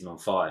League season on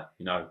fire.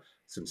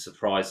 Some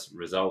surprise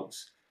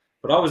results.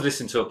 But I was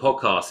listening to a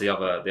podcast the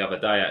other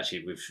day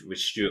actually with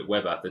Stuart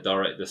Webber,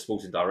 the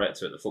sporting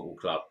director at the football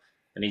club,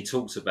 and he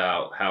talks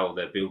about how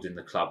they're building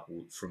the club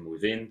from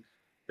within.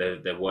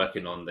 They're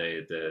working on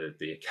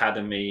the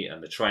academy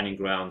and the training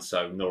ground.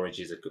 So Norwich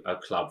is a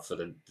club for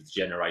the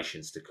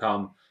generations to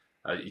come.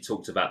 He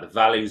talked about the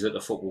values at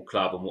the football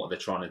club and what they're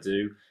trying to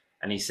do.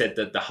 And he said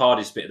that the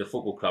hardest bit of the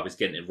football club is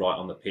getting it right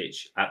on the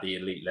pitch at the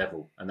elite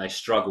level, and they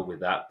struggle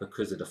with that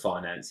because of the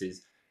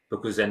finances,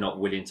 because they're not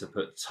willing to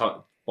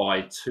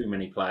buy too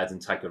many players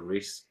and take a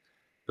risk,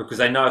 because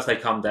they know if they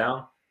come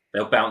down,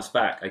 they'll bounce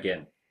back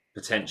again,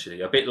 potentially.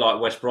 A bit like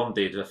West Brom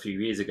did a few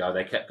years ago.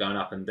 They kept going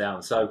up and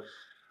down. So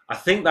I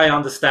think they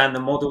understand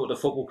the model at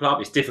the football club.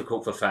 It's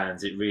difficult for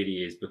fans. It really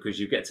is, because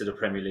you get to the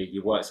Premier League,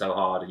 you work so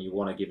hard and you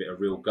want to give it a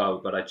real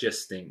go. But I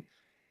just think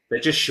they're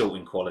just short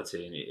in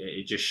quality, and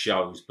it just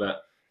shows.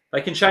 But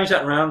they can change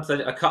that around.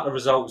 A couple of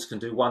results can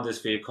do wonders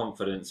for your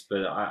confidence.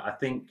 But I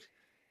think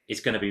it's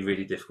going to be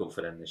really difficult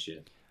for them this year.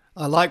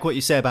 I like what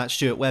you say about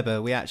Stuart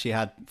Webber. We actually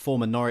had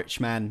former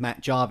Norwich man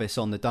Matt Jarvis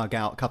on the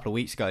Dugout a couple of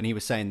weeks ago, and he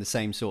was saying the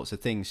same sorts of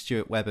things.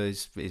 Stuart Webber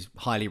is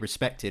highly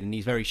respected, and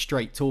he's very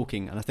straight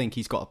talking, and I think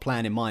he's got a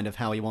plan in mind of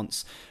how he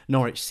wants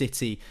Norwich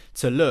City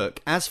to look.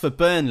 As for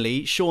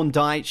Burnley, Sean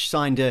Dyche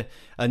signed a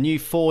new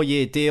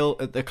 4-year deal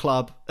at the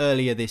club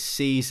earlier this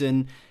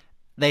season.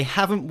 They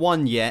haven't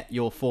won yet,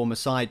 your former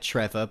side,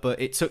 Trevor,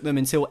 but it took them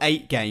until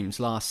 8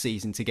 games last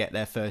season to get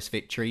their first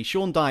victory.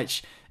 Sean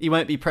Dyche, he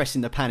won't be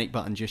pressing the panic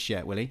button just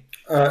yet, will he?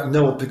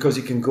 No, because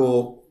he can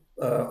go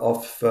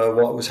off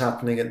what was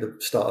happening at the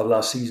start of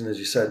last season, as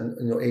you said.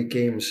 8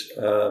 games.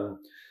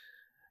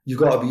 You've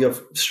got to be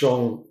of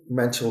strong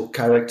mental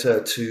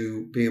character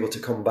to be able to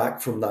come back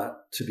from that,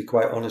 to be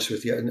quite honest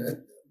with you.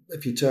 And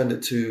if you turned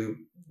it to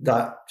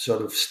that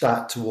sort of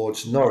stat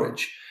towards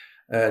Norwich,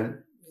 and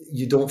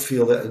you don't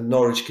feel that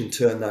Norwich can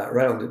turn that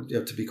around.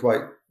 To be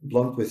quite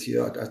blunt with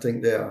you, I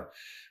think they are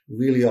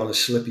really on a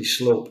slippy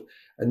slope.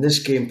 And this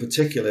game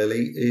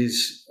particularly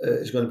is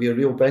going to be a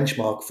real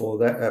benchmark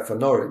for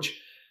Norwich.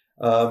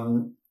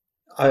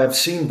 I have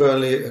seen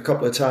Burnley a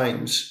couple of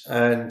times,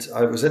 and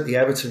I was at the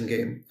Everton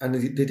game, and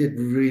they did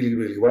really,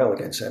 really well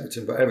against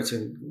Everton, but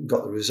Everton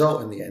got the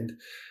result in the end.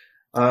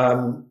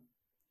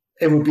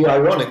 It would be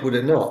ironic, would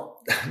it not?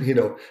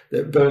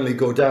 That Burnley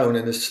go down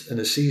in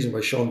a season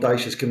where Sean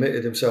Dyche has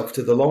committed himself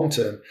to the long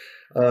term.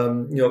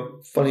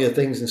 Funnier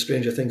things and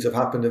stranger things have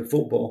happened in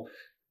football,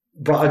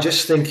 but I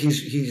just think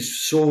he's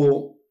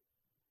so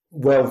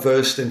well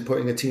versed in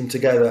putting a team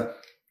together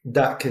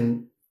that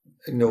can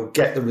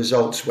get the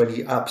results when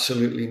he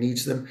absolutely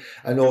needs them,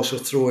 and also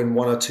throw in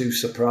 1 or 2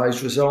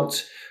 surprise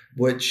results,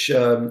 which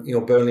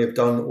Burnley have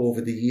done over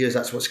the years.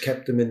 That's what's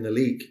kept them in the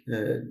league,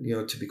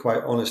 to be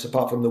quite honest,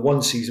 apart from the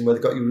one season where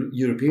they got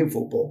European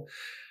football.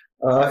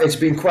 It's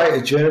been quite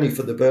a journey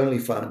for the Burnley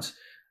fans.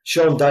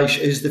 Sean Dyche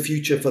is the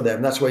future for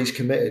them. That's why he's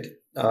committed.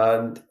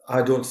 And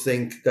I don't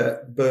think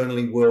that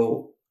Burnley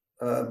will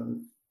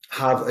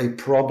have a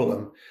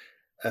problem.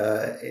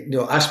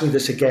 Ask me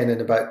this again in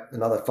about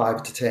another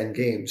 5 to 10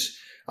 games.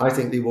 I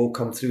think they will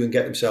come through and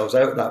get themselves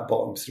out of that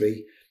bottom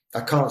 3. I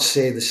can't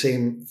say the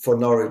same for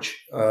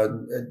Norwich.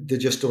 They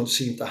just don't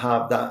seem to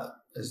have that,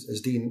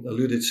 as Dean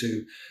alluded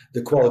to,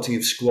 the quality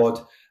of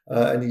squad.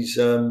 And his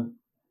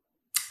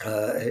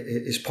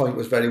point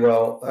was very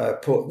well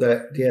put,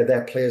 that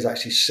their players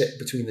actually sit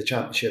between the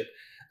Championship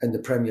and the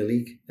Premier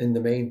League in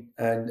the main,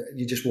 and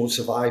you just won't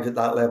survive at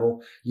that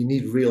level. You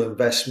need real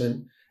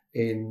investment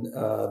in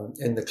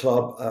the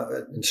club.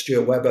 And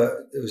Stuart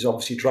Webber was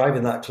obviously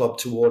driving that club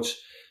towards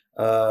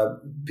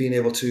being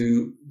able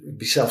to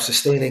be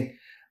self-sustaining.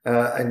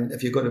 And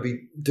if you're going to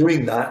be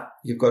doing that,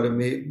 you've got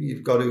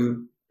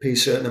to pay a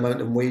certain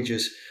amount of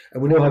wages.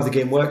 And we know how the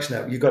game works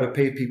now. You've got to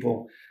pay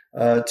people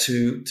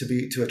to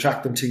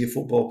attract them to your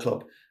football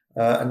club,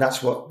 and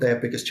that's what their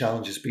biggest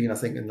challenge has been, I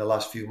think, in the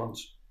last few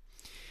months.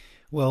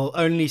 Well,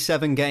 only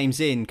 7 games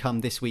in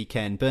come this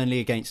weekend. Burnley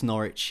against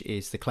Norwich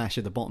is the clash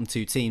of the bottom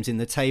 2 teams in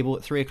the table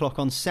at 3 o'clock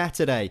on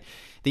Saturday.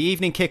 The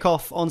evening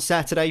kick-off on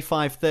Saturday,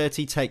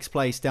 5:30, takes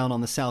place down on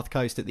the south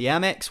coast at the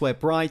Amex, where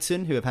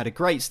Brighton, who have had a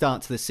great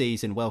start to the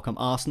season, welcome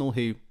Arsenal,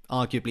 who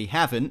arguably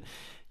haven't.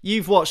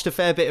 You've watched a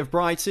fair bit of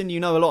Brighton. You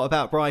know a lot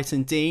about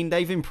Brighton, Dean.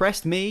 They've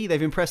impressed me. They've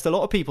impressed a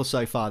lot of people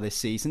so far this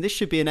season. This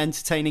should be an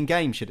entertaining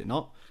game, should it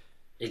not?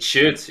 It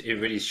should.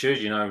 It really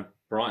should. You know,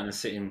 Brighton are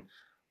sitting,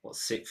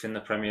 6th in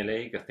the Premier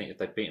League. I think if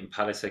they'd beaten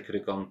Palace, they could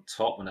have gone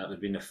top, and that would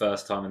have been the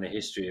first time in the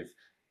history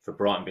for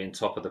Brighton being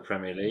top of the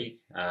Premier League.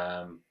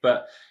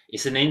 But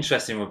it's an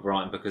interesting with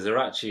Brighton because they're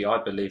actually,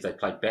 I believe they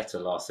played better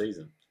last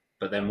season,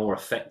 but they're more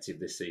effective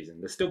this season.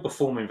 They're still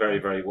performing very,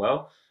 very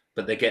well,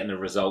 but they're getting the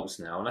results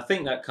now. And I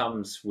think that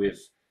comes with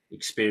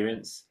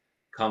experience,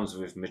 comes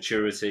with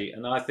maturity,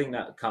 and I think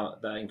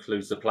that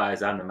includes the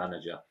players and the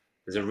manager.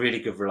 There's a really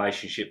good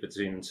relationship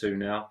between the two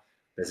now.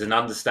 There's an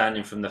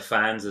understanding from the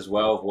fans as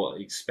well of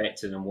what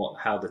expected and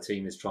how the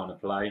team is trying to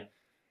play.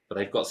 But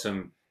they've got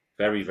some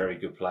very, very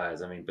good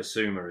players. I mean,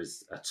 Basuma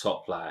is a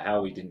top player.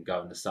 How he didn't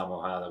go in the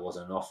summer, how there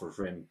wasn't an offer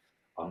for him,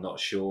 I'm not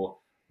sure.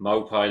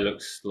 Maupay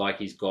looks like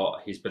he's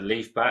got his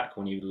belief back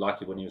when he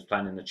was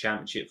playing in the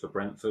Championship for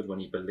Brentford, when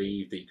he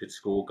believed that he could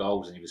score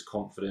goals and he was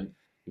confident.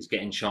 He's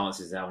getting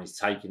chances now and he's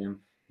taking them.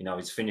 You know,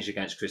 his finish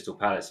against Crystal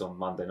Palace on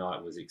Monday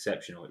night was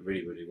exceptional. It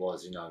really, really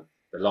was. You know,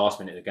 the last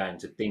minute of the game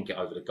to dink it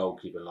over the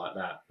goalkeeper like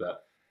that.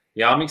 But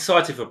yeah, I'm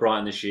excited for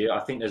Brighton this year. I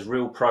think there's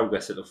real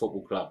progress at the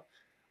football club.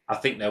 I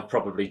think they'll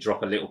probably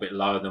drop a little bit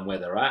lower than where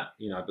they're at,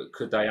 you know, but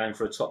could they aim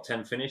for a top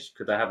 10 finish?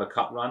 Could they have a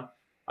cup run?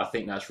 I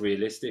think that's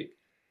realistic.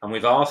 And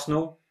with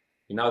Arsenal,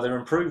 you know, they're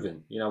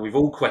improving. You know, we've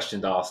all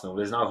questioned Arsenal.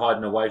 There's no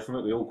hiding away from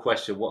it. We all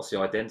question what's the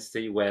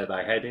identity, where are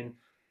they heading?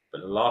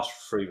 But the last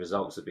 3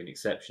 results have been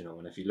exceptional.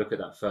 And if you look at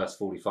that first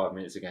 45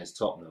 minutes against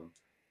Tottenham,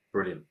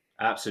 brilliant,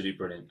 absolutely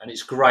brilliant. And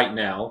it's great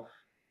now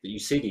that you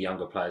see the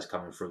younger players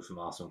coming through from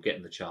Arsenal,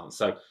 getting the chance.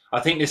 So I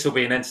think this will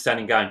be an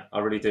entertaining game. I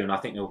really do. And I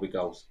think there will be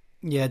goals.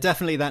 Yeah,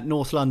 definitely that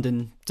North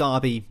London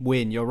derby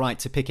win. You're right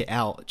to pick it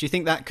out. Do you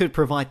think that could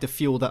provide the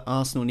fuel that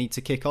Arsenal need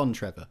to kick on,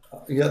 Trevor?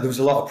 Yeah, there was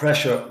a lot of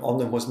pressure on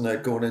them, wasn't there,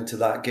 going into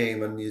that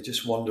game, and you're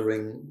just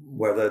wondering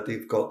whether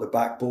they've got the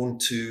backbone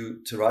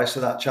to rise to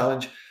that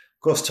challenge.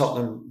 Of course,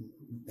 Tottenham,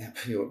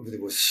 they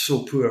were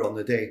so poor on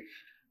the day.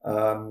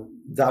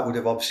 That would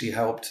have obviously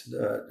helped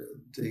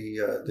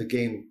the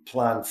game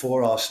plan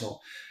for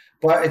Arsenal.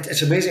 But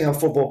it's amazing how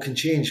football can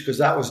change, because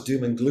that was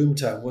doom and gloom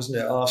time, wasn't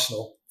it,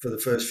 Arsenal, for the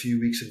first few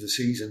weeks of the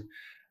season.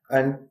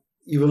 And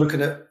you were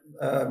looking at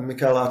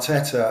Mikel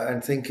Arteta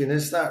and thinking,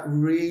 is that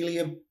really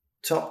a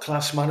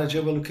top-class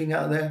manager we're looking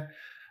at there?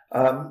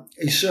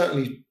 He's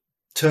certainly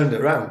turned it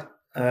around,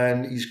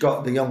 and he's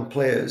got the young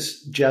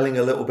players gelling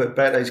a little bit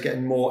better. He's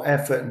getting more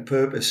effort and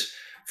purpose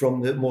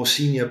from the more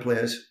senior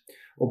players.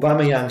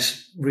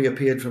 Aubameyang's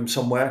reappeared from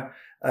somewhere,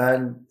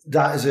 and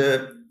that is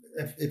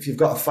if you've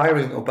got a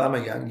firing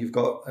Aubameyang, you've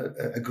got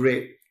a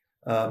great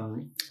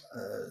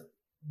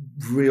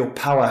real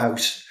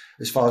powerhouse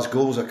as far as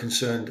goals are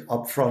concerned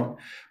up front.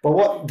 But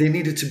what they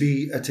needed to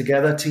be a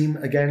together team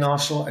again,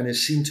 Arsenal, and they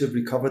seem to have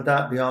recovered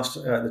that.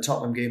 The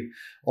Tottenham game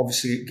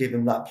obviously gave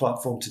them that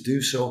platform to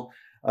do so.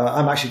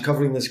 I'm actually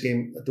covering this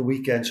game at the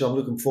weekend, so I'm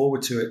looking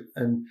forward to it.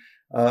 And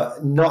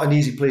not an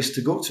easy place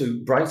to go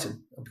to,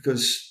 Brighton,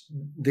 because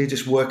they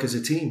just work as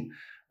a team.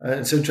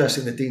 It's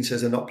interesting that Dean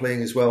says they're not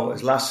playing as well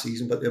as last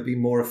season, but they'll be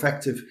more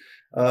effective.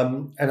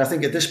 And I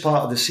think at this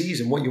part of the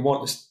season, what you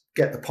want is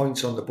get the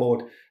points on the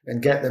board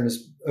and get them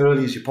as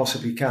early as you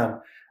possibly can.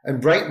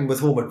 And Brighton, with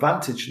home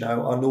advantage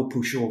now, are no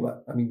pushover.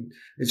 I mean,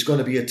 it's going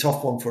to be a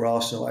tough one for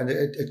Arsenal, and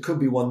it could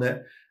be one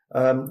that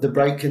the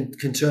Brighton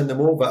can turn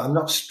them over. I'm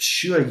not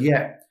sure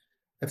yet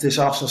if this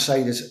Arsenal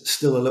side is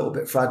still a little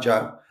bit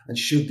fragile, and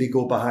should they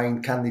go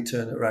behind, can they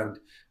turn it around?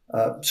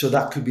 So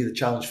that could be the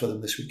challenge for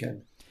them this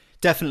weekend.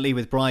 Definitely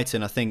with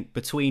Brighton, I think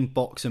between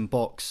box and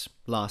box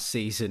last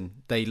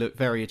season, they looked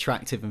very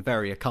attractive and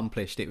very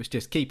accomplished. It was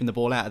just keeping the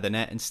ball out of the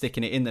net and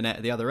sticking it in the net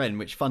at the other end,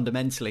 which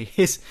fundamentally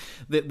is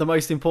the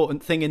most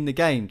important thing in the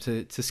game,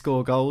 to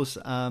score goals.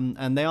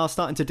 And they are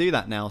starting to do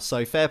that now.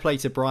 So fair play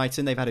to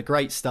Brighton. They've had a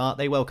great start.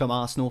 They welcome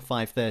Arsenal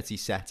 5:30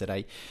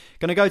 Saturday.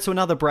 Going to go to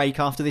another break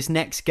after this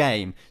next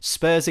game.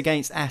 Spurs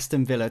against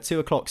Aston Villa, 2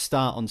 o'clock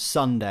start on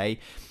Sunday.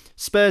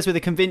 Spurs with a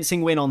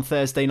convincing win on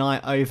Thursday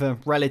night over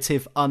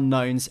relative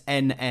unknowns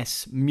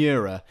NS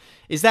Mura.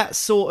 Is that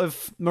sort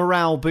of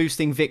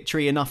morale-boosting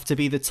victory enough to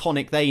be the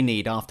tonic they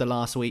need after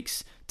last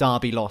week's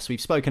derby loss?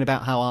 We've spoken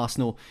about how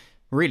Arsenal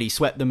really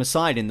swept them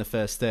aside in the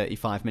first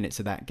 35 minutes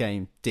of that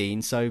game,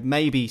 Dean. So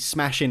maybe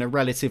smashing a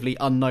relatively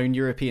unknown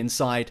European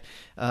side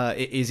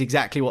is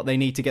exactly what they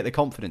need to get the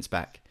confidence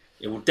back.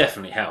 It will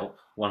definitely help,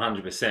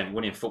 100%.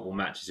 Winning football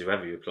matches,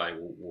 whoever you play,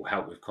 will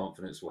help with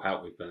confidence, will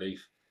help with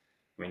belief.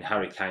 I mean,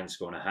 Harry Kane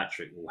scoring a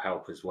hat-trick will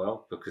help as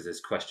well, because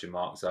there's question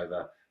marks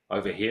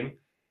over him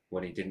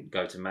when he didn't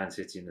go to Man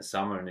City in the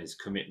summer, and his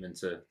commitment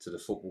to the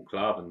football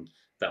club, and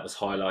that was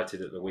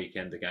highlighted at the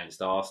weekend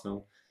against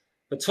Arsenal.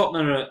 But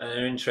Tottenham are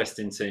an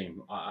interesting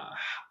team.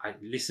 I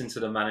listened to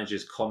the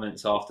manager's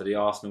comments after the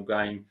Arsenal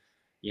game.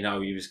 He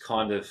was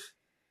kind of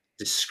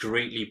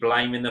discreetly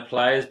blaming the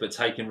players, but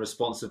taking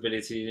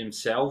responsibility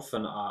himself,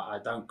 and I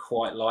don't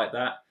quite like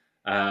that.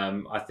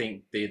 I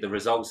think the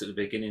results at the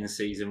beginning of the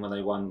season, when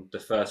they won the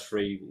first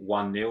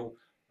 1-0,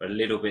 are a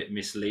little bit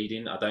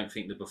misleading. I don't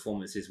think the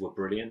performances were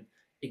brilliant,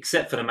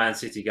 except for the Man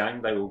City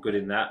game. They were good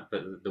in that,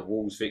 but the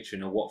Wolves victory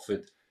and the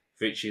Watford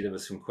victory, there were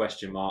some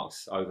question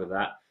marks over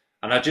that.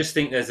 And I just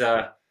think there's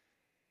a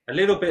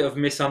little bit of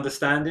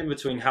misunderstanding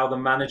between how the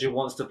manager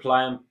wants to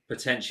play and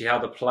potentially how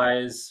the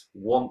players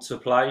want to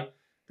play.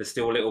 There's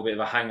still a little bit of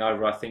a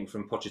hangover, I think,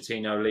 from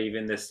Pochettino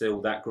leaving. There's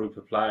still that group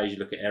of players. You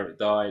look at Eric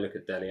Dyer, you look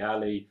at Dele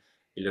Alli,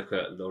 you look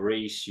at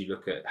Lloris, you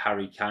look at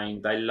Harry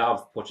Kane. They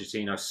love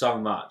Pochettino so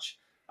much.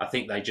 I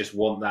think they just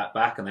want that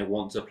back and they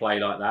want to play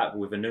like that. But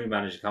with a new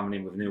manager coming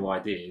in with new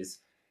ideas,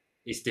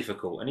 it's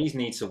difficult. And he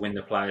needs to win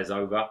the players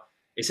over.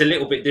 It's a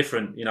little bit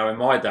different. In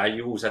my day,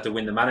 you always had to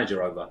win the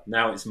manager over.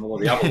 Now it's more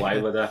the other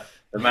way, where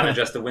the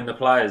manager has to win the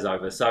players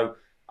over. So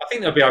I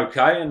think they'll be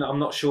okay, and I'm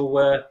not sure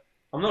where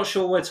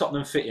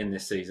Tottenham fit in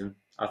this season.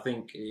 I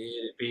think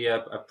it'd be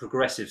a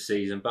progressive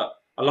season, but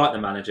I like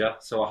the manager,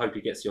 so I hope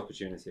he gets the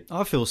opportunity.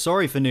 I feel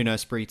sorry for Nuno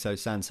Espirito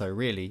Santo,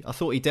 really. I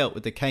thought he dealt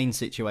with the Kane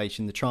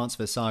situation, the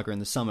transfer saga in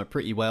the summer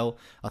pretty well.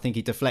 I think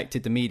he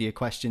deflected the media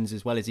questions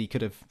as well as he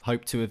could have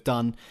hoped to have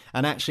done.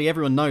 And actually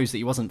everyone knows that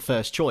he wasn't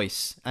first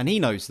choice, and he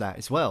knows that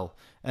as well.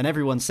 And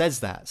everyone says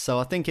that, so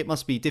I think it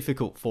must be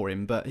difficult for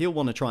him, but he'll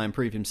want to try and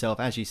prove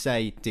himself, as you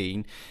say,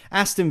 Dean.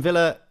 Aston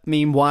Villa,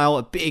 meanwhile,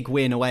 a big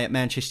win away at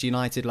Manchester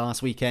United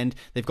last weekend.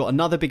 They've got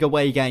another big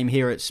away game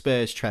here at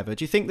Spurs, Trevor.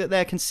 Do you think that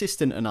they're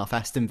consistent enough,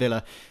 Aston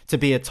Villa, to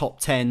be a top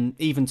 10,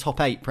 even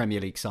top 8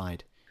 Premier League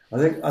side? I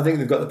think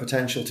they've got the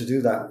potential to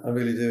do that. I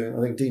really do.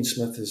 I think Dean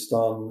Smith has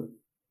done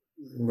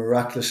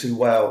miraculously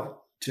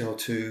well,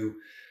 to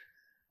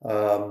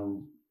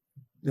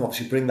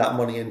obviously bring that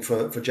money in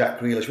for Jack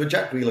Grealish. But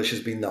Jack Grealish has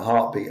been the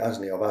heartbeat,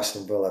 hasn't he, of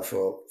Aston Villa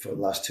for the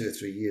last 2 or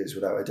 3 years,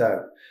 without a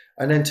doubt.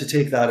 And then to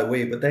take that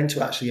away, but then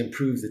to actually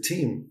improve the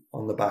team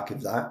on the back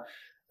of that,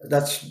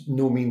 that's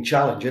no mean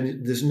challenge.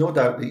 And there's no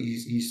doubt that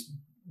he's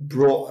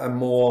brought a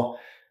more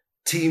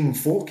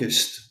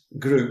team-focused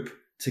group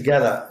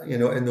together,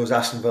 in those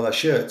Aston Villa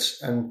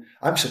shirts. And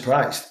I'm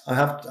surprised. I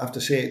have to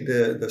say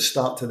the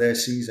start to their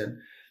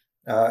season,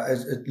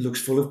 it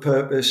looks full of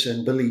purpose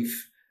and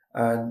belief.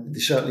 And they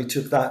certainly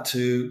took that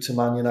to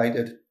Man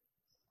United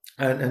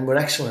and were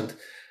excellent.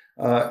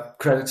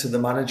 Credit to the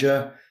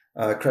manager,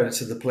 credit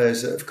to the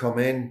players that have come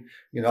in.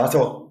 I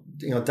thought,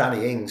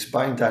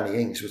 buying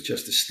Danny Ings was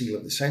just a steal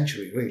of the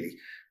century,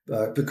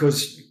 really.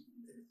 Because,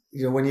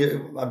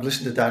 I've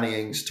listened to Danny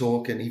Ings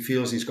talk and he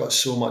feels he's got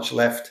so much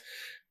left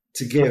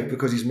to give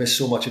because he's missed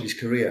so much of his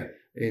career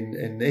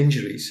in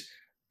injuries.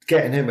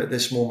 Getting him at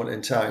this moment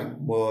in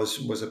time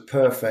was a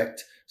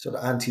perfect sort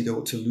of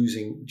antidote to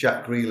losing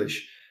Jack Grealish.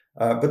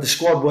 But the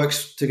squad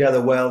works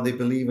together well. They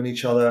believe in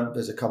each other.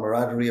 There's a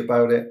camaraderie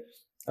about it.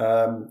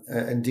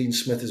 And Dean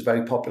Smith is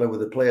very popular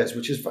with the players,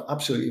 which is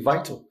absolutely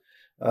vital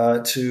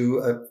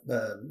to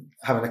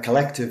having a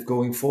collective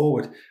going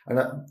forward.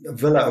 And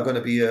Villa are going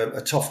to be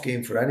a tough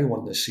game for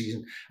anyone this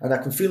season. And I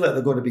can feel that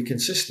they're going to be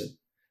consistent.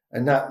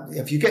 And that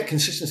if you get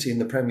consistency in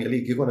the Premier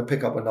League, you're going to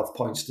pick up enough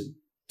points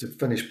to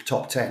finish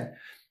top 10.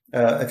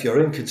 If you're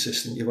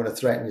inconsistent, you're going to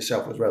threaten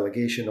yourself with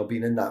relegation or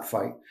being in that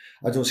fight.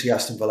 I don't see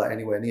Aston Villa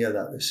anywhere near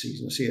that this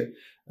season. I see it.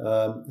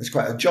 It's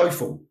quite a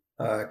joyful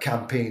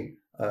campaign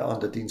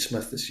under Dean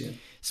Smith this year.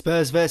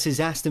 Spurs versus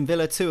Aston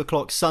Villa,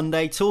 2:00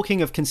 Sunday.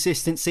 Talking of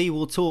consistency,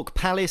 we'll talk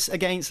Palace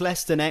against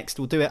Leicester next.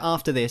 We'll do it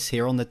after this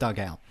here on The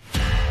Dugout.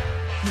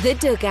 The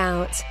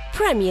Dugout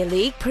Premier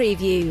League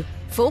Preview.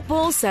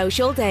 Football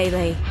Social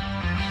Daily.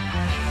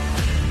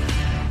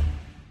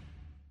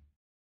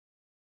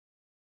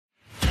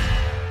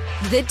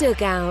 The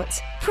Dugout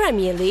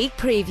Premier League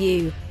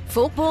Preview.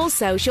 Football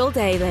Social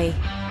Daily.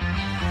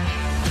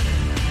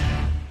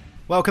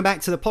 Welcome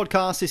back to the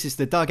podcast. This is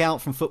The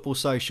Dugout from Football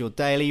Social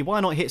Daily. Why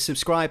not hit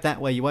subscribe? That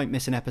way you won't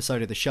miss an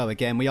episode of the show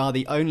again. We are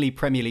the only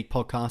Premier League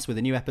podcast with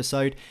a new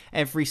episode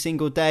every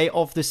single day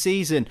of the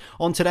season.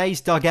 On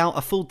today's Dugout,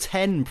 a full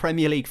 10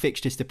 Premier League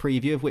fixtures to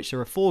preview, of which there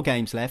are 4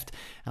 games left.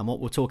 And what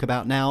we'll talk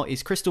about now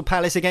is Crystal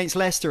Palace against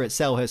Leicester at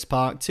Selhurst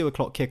Park,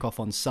 2:00 kickoff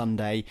on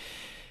Sunday.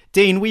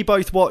 Dean, we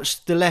both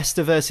watched the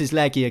Leicester versus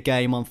Legia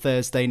game on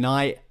Thursday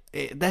night.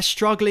 They're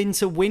struggling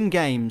to win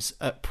games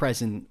at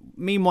present.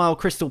 Meanwhile,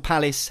 Crystal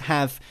Palace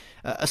have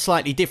a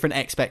slightly different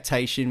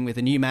expectation with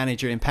a new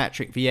manager in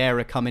Patrick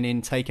Vieira coming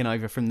in, taking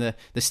over from the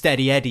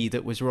steady Eddie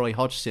that was Roy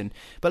Hodgson.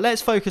 But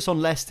let's focus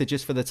on Leicester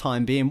just for the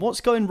time being. What's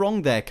going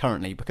wrong there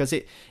currently? Because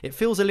it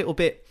feels a little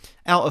bit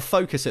out of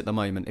focus at the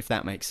moment, if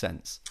that makes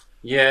sense.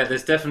 Yeah,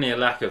 there's definitely a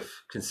lack of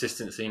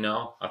consistency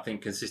now. I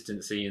think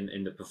consistency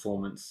in the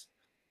performance,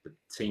 the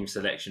team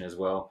selection as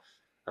well.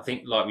 I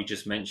think, like we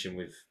just mentioned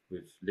with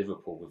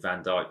Liverpool, with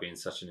Van Dijk being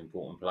such an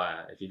important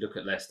player, if you look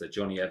at Leicester,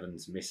 Johnny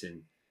Evans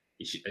missing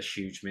is a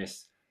huge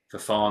miss.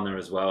 Fofana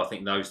as well. I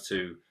think those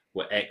two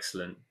were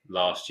excellent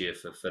last year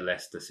for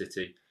Leicester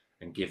City.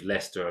 and give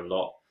Leicester a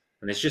lot.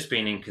 And it's just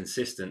been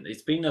inconsistent.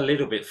 It's been a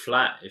little bit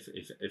flat,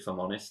 if I'm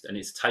honest, and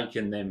it's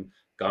taken them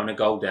going a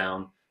goal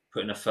down,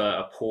 putting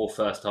a poor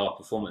first half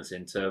performance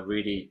in to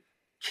really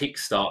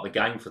kickstart the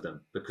game for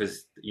them.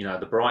 Because, you know,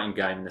 the Brighton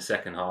game in the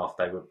second half,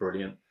 they were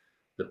brilliant.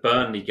 The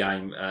Burnley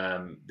game,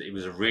 it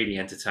was a really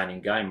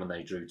entertaining game when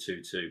they drew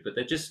 2-2, but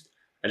they're just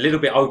a little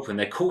bit open.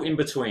 They're caught in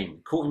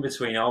between.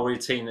 Are we a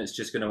team that's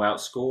just going to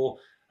outscore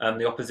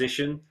the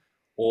opposition,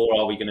 or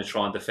are we going to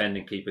try and defend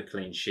and keep a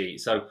clean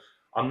sheet? So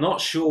I'm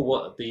not sure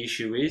what the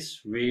issue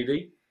is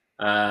really,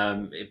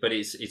 but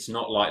it's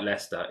not like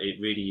Leicester.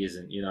 It really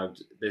isn't. You know,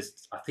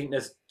 I think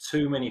there's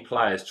too many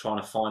players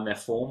trying to find their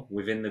form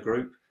within the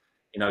group.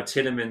 You know,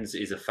 Tielemans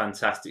is a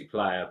fantastic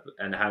player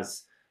and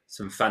has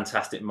some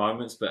fantastic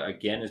moments, but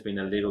again has been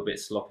a little bit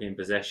sloppy in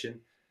possession.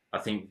 I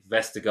think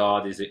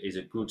Vestergaard is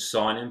a good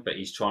signing, but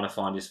he's trying to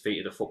find his feet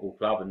at the football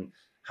club and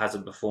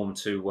hasn't performed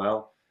too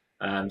well.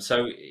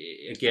 So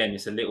again,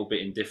 it's a little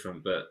bit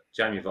indifferent, but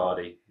Jamie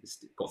Vardy has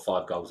got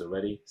 5 goals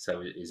already,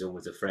 so he's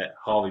always a threat.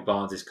 Harvey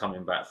Barnes is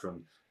coming back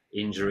from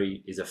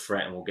injury, is a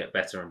threat and will get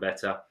better and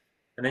better.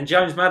 And then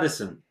James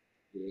Maddison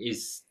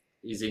is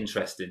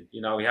interesting.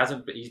 You know,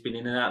 he's been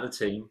in and out of the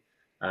team,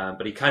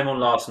 but he came on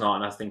last night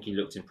and I think he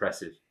looked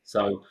impressive.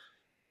 So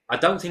I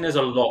don't think there's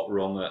a lot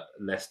wrong at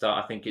Leicester.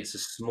 I think it's a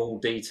small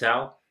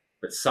detail,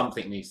 but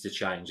something needs to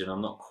change, and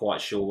I'm not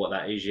quite sure what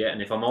that is yet.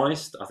 And if I'm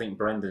honest, I think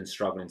Brendan's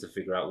struggling to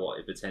figure out what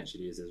it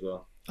potentially is as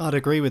well. I'd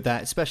agree with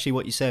that, especially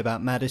what you say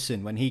about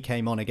Maddison when he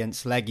came on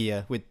against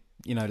Legia with,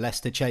 you know,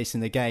 Leicester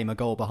chasing the game a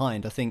goal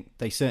behind. I think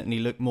they certainly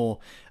looked more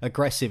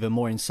aggressive and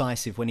more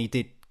incisive when he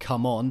did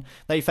come on.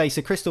 They face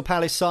a Crystal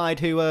Palace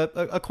side who are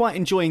quite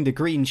enjoying the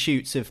green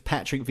shoots of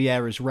Patrick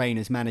Vieira's reign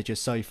as manager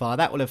so far.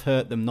 That will have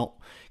hurt them not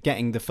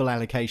getting the full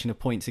allocation of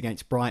points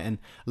against Brighton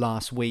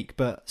last week,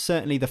 but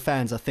certainly the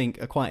fans, I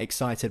think, are quite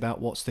excited about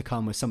what's to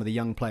come with some of the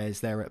young players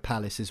there at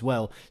Palace as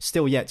well.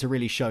 Still yet to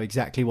really show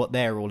exactly what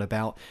they're all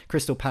about.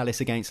 Crystal Palace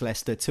against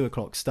Leicester,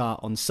 2:00 start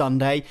on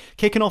Sunday.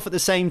 Kicking off at the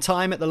same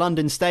time at the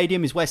London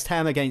Stadium is West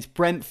Ham against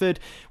Brentford.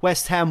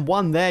 West Ham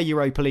won their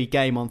Europa League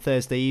game on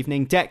Thursday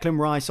evening. Declan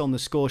Rice on the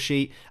score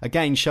sheet,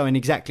 again showing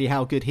exactly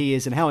how good he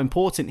is and how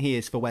important he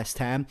is for West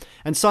Ham.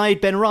 And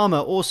Said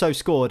Benrahma also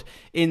scored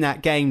in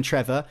that game,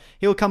 Trevor.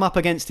 He'll come up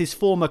against his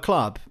former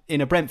club in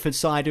a Brentford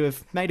side who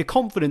have made a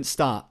confident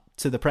start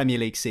to the Premier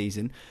League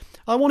season.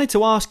 I wanted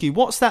to ask you,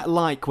 what's that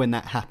like when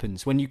that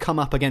happens, when you come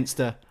up against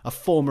a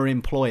former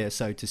employer,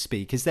 so to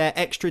speak? Is there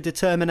extra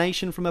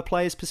determination from a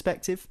player's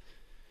perspective?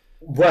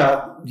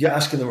 Well, you're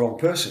asking the wrong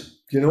person.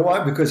 You know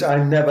why? Because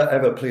I never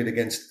ever played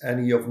against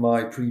any of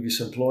my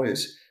previous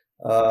employers.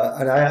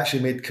 And I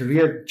actually made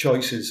career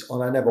choices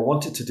and I never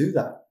wanted to do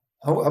that.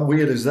 How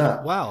weird is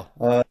that? Wow.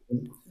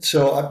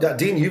 So,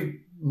 Dean, you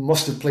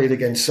must have played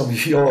against some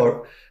of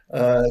your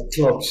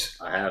clubs.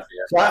 I have,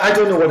 yeah. So I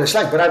don't know what it's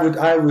like, but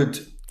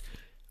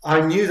I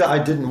knew that I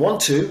didn't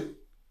want to,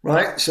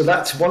 right? So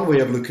that's one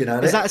way of looking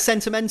at it. Is that a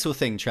sentimental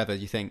thing, Trevor,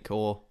 you think?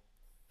 Or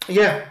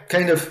yeah,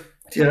 kind of.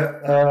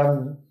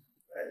 Yeah.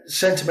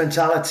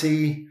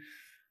 Sentimentality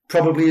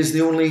probably is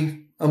the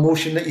only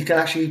emotion that you can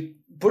actually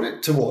put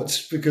it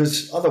towards,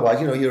 because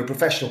otherwise, you know, you're a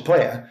professional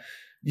player.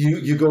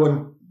 You go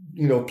and,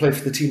 you know, play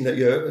for the team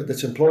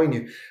that's employing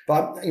you.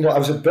 But, you know, I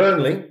was at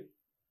Burnley.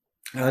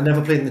 I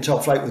never played in the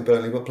top flight with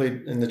Burnley, but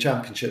played in the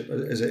Championship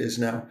as it is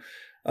now.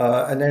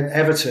 And then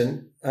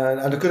Everton, and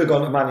I could have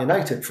gone to Man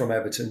United from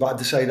Everton, but I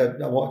decided I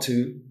didn't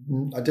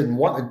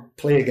want to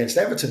play against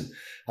Everton.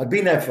 I'd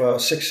been there for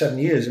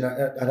 6-7 years and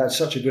I'd had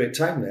such a great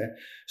time there.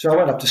 So I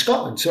went up to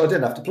Scotland, so I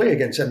didn't have to play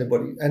against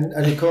anybody. And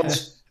of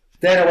course,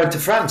 then I went to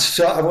France,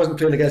 so I wasn't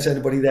playing against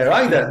anybody there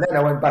either. And then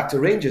I went back to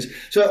Rangers.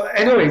 So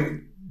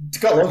anyway, to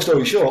cut a long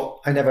story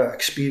short, I never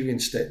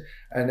experienced it.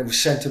 And it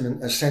was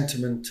a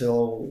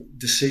sentimental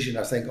decision,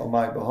 I think, on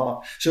my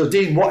behalf. So,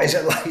 Dean, what is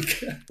it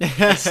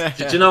like?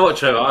 Did you know what,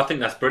 Trevor? I think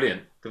that's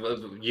brilliant.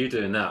 You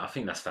doing that, I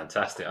think that's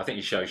fantastic. I think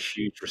you show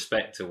huge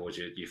respect towards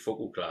your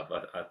football club.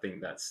 I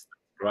think that's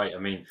great. I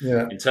mean,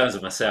 in terms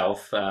of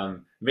myself,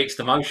 mixed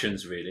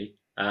emotions, really.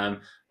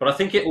 But I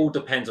think it all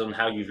depends on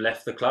how you've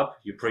left the club,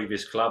 your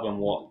previous club, and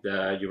what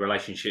your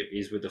relationship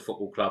is with the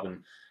football club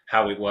and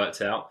how it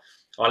worked out.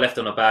 I left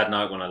on a bad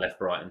note when I left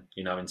Brighton,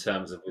 you know, in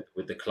terms of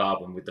with the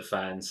club and with the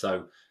fans.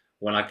 So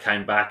when I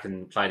came back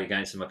and played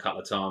against them a couple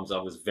of times, I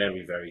was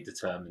very, very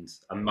determined,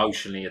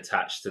 emotionally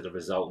attached to the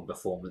result and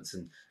performance.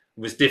 And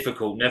it was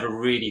difficult, never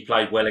really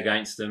played well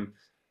against them.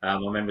 I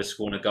remember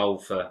scoring a goal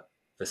for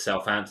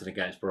Southampton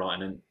against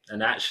Brighton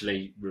and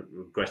actually,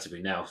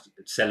 regrettably now,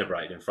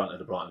 celebrated in front of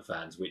the Brighton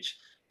fans, which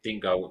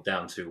didn't go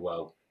down too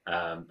well.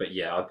 But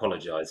yeah, I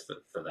apologise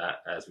for that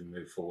as we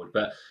move forward.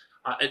 But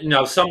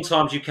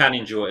sometimes you can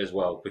enjoy it as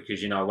well,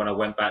 because, you know, when I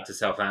went back to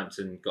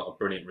Southampton, got a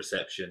brilliant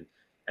reception.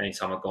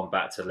 Anytime I've gone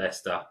back to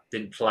Leicester,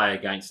 didn't play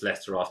against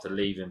Leicester after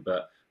leaving,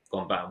 but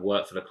gone back and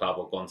worked for the club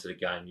or gone to the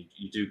game,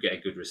 you do get a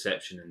good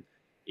reception and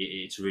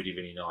it's really,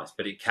 really nice.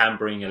 But it can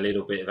bring a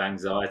little bit of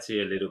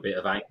anxiety, a little bit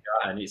of anger,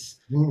 and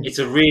it's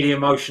a really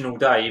emotional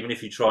day, even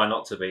if you try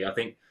not to be. I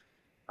think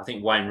I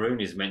think Wayne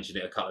Rooney's mentioned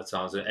it a couple of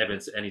times that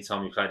any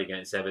time he played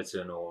against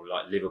Everton or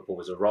like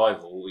Liverpool as a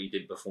rival, he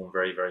didn't perform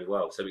very, very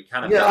well. So it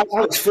kind of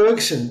Alex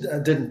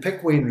Ferguson didn't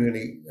pick Wayne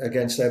Rooney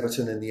against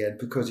Everton in the end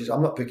because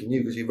I'm not picking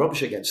you because you're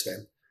rubbish against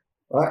them,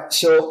 right?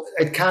 So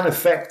it can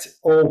affect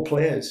all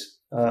players.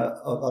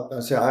 I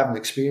say I haven't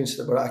experienced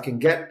it, but I can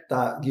get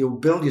that you'll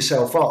build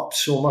yourself up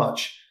so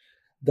much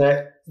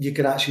that you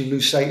can actually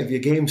lose sight of your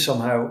game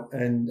somehow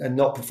and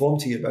not perform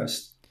to your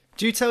best.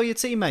 Do you tell your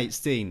teammates,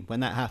 Dean, when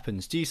that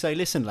happens? Do you say,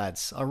 listen,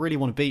 lads, I really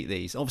want to beat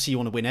these? Obviously, you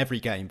want to win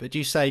every game, but do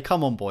you say,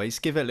 come on, boys,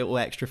 give it a little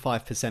extra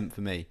 5%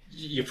 for me?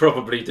 You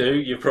probably do.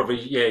 You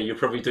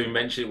probably do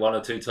mention it one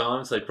or two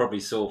times. They probably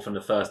saw from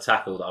the first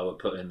tackle that I would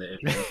put in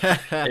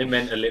that it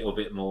meant a little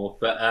bit more.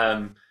 But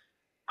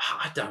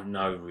I don't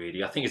know,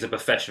 really. I think as a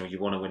professional, you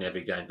want to win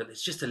every game, but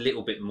there's just a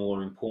little bit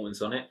more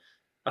importance on it.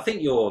 I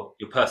think your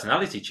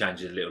personality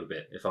changes a little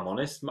bit, if I'm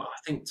honest. I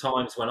think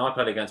times when I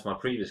played against my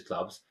previous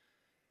clubs,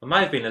 I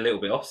may have been a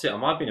little bit opposite. I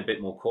might have been a bit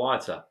more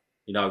quieter,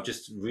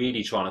 just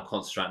really trying to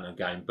concentrate on the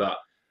game, but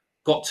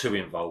got too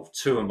involved,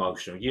 too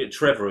emotional.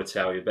 Trevor will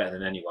tell you better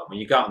than anyone. When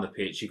you go out on the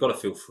pitch, you've got to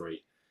feel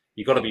free.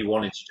 You've got to be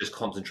wanting to just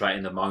concentrate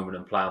in the moment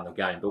and play on the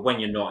game. But when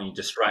you're not and you're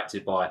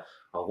distracted by,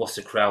 oh, what's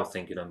the crowd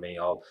thinking of me?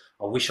 Oh,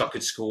 I wish I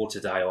could score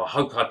today. Or I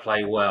hope I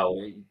play well.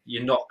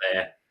 You're not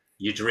there.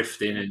 You're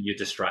drifting and you're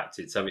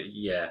distracted. So,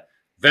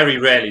 very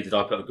rarely did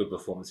I put a good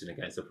performance in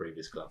against the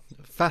previous club.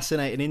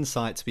 Fascinating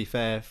insight, to be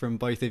fair, from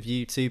both of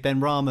you two.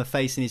 Benrahma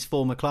facing his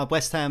former club.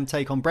 West Ham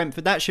take on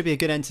Brentford. That should be a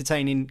good,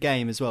 entertaining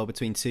game as well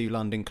between two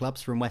London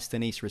clubs from West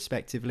and East,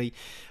 respectively.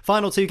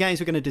 Final two games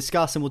we're going to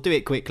discuss, and we'll do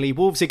it quickly.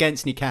 Wolves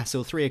against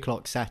Newcastle, 3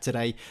 o'clock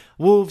Saturday.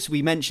 Wolves,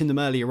 we mentioned them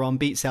earlier on,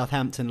 beat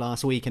Southampton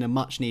last week in a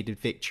much-needed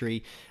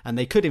victory, and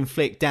they could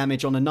inflict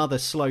damage on another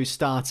slow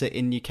starter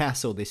in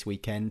Newcastle this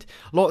weekend.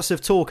 Lots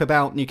of talk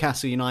about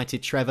Newcastle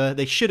United, Trevor.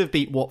 They should have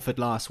beat Watford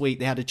last week.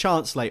 They had a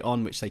chance late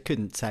on, which they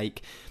couldn't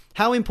take.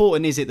 How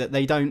important is it that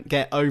they don't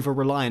get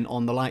over-reliant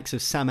on the likes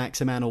of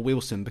Saint-Maximin or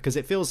Wilson? Because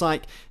it feels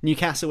like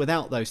Newcastle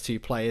without those two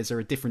players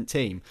are a different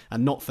team,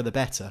 and not for the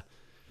better.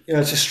 Yeah,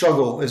 it's a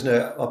struggle, isn't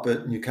it, up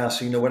at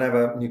Newcastle?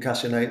 Whenever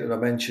Newcastle United are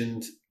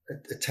mentioned,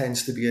 it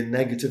tends to be a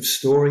negative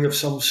story of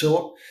some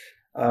sort.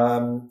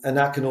 And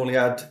that can only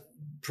add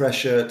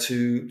pressure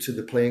to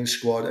the playing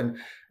squad.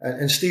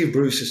 And Steve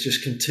Bruce is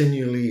just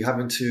continually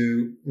having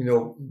to,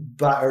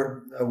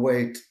 batter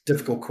away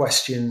difficult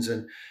questions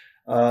and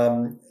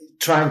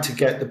trying to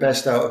get the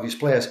best out of his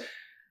players.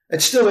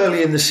 It's still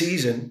early in the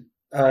season,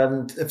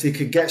 and if they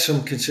could get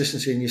some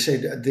consistency, and you say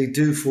they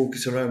do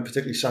focus around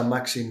particularly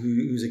Saint-Maximin,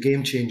 who's a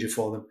game changer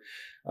for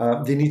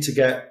them. They need to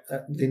get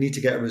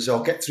a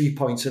result, get 3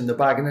 points in the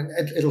bag, and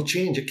it'll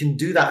change. It can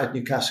do that at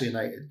Newcastle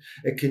United.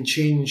 It can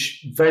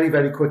change very,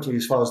 very quickly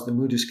as far as the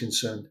mood is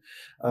concerned.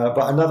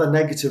 But another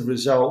negative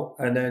result,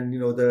 and then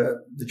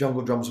the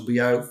jungle drums will be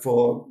out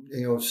for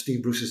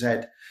Steve Bruce's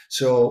head.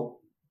 So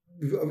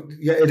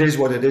yeah, it is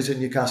what it is at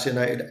Newcastle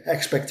United.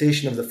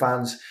 Expectation of the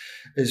fans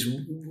is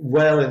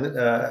well in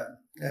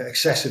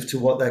excessive to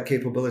what their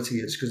capability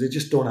is, because they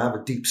just don't have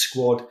a deep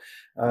squad.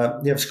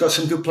 They've got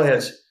some good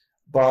players,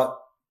 but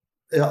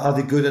are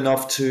they good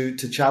enough to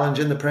challenge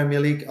in the Premier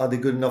League? Are they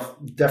good enough?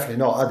 Definitely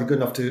not. Are they good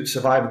enough to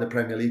survive in the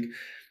Premier League?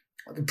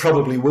 They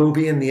probably will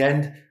be in the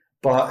end,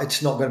 but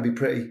it's not going to be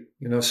pretty,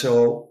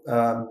 So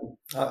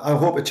I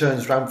hope it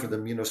turns around for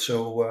them,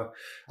 So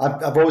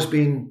I've always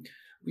been,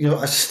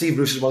 Steve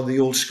Bruce is one of the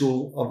old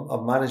school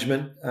of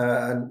management,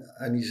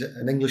 and he's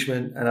an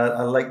Englishman, and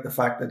I like the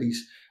fact that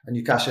he's a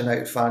Newcastle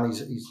United fan.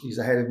 He's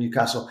ahead of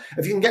Newcastle.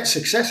 If you can get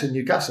success in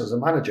Newcastle as a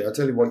manager, I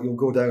tell you what, you'll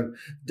go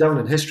down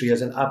in history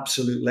as an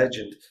absolute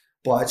legend.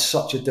 But it's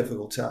such a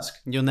difficult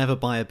task. You'll never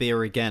buy a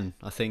beer again,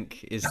 I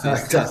think, is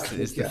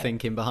the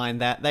thinking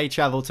behind that. They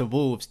travel to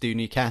Wolves, do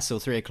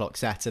Newcastle, 3 o'clock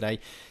Saturday.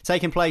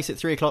 Taking place at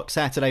 3 o'clock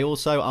Saturday,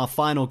 also our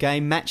final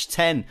game, match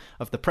 10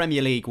 of the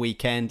Premier League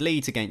weekend,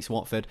 Leeds against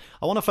Watford.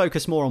 I want to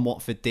focus more on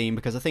Watford, Dean,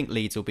 because I think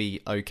Leeds will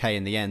be okay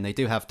in the end. They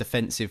do have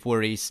defensive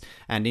worries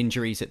and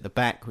injuries at the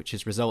back, which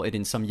has resulted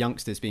in some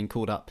youngsters being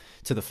called up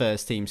to the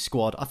first team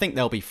squad. I think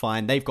they'll be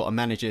fine. They've got a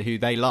manager who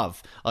they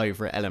love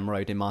over at Elland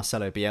Road in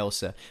Marcelo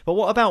Bielsa. But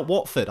what about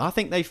Watford? I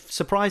think they've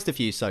surprised a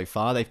few so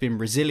far. They've been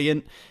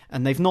resilient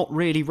and they've not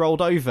really rolled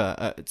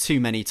over too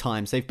many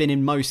times. They've been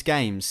in most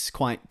games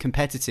quite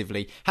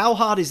competitively. How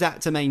hard is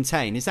that to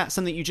maintain? Is that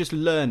something you just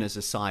learn as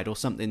a side, or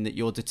something that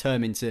you're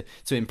determined to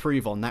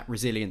improve on, that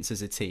resilience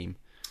as a team?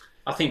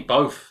 I think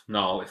both,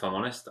 Noel, if I'm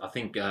honest. I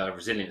think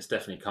resilience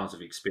definitely comes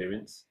with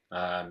experience.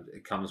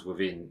 It comes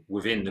within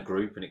the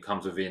group, and it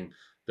comes within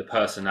the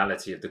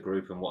personality of the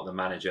group and what the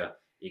manager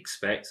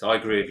expects. I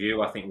agree with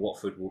you. I think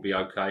Watford will be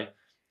okay.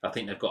 I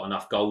think they've got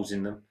enough goals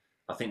in them.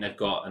 I think they've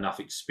got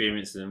enough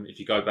experience in them. If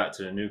you go back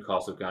to the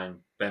Newcastle game,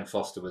 Ben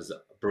Foster was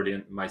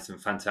brilliant, made some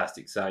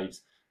fantastic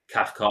saves.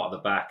 Cathcart at the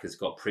back has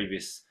got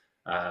previous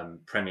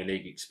Premier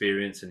League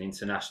experience and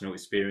international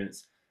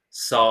experience.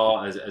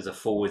 Sarr as a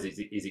forward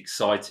is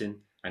exciting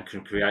and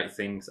can create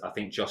things. I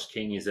think Josh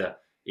King is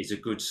a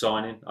good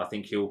signing. I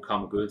think he'll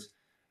come good.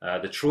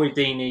 The Troy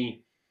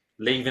Deeney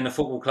leaving the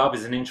football club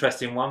is an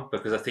interesting one,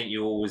 because I think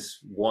you always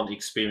want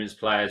experienced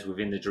players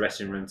within the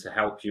dressing room to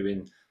help you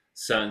in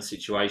certain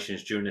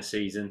situations during the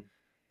season.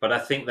 But I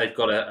think they've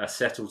got a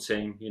settled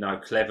team,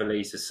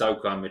 Cleverley,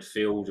 Sissoko in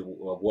midfield,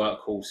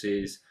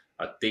 workhorses,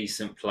 are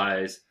decent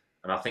players,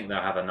 and I think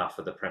they'll have enough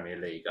of the Premier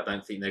League. I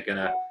don't think they're going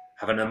to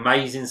have an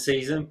amazing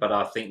season, but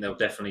I think they'll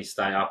definitely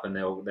stay up, and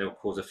they'll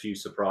cause a few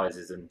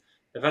surprises. And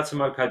they've had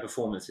some okay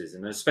performances,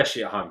 and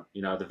especially at home.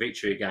 The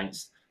victory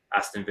against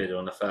Aston Villa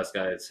on the first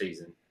game of the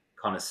season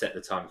kind of set the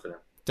tone for them.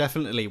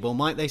 Definitely. Well,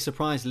 might they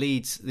surprise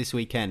Leeds this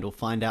weekend? We'll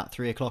find out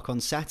 3 o'clock on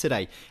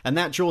Saturday. And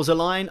that draws a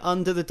line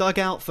under the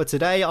dugout for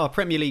today, our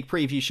Premier League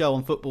preview show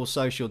on Football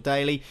Social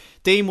Daily.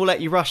 Dean, we'll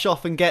let you rush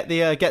off and get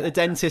the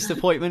dentist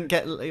appointment,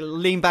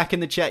 lean back in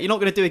the chair. You're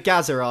not going to do a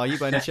Gaza, are you,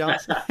 by any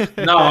chance?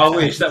 No, I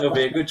wish. That would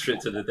be a good trip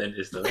to the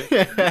dentist, I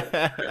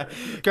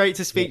think. Great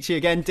to speak to you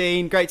again,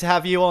 Dean. Great to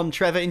have you on,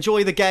 Trevor.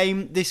 Enjoy the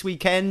game this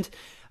weekend.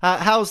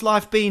 How's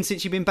life been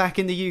since you've been back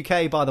in the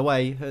UK, by the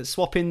way?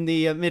 Swapping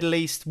the Middle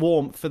East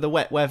warmth for the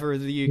wet weather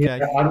of the UK.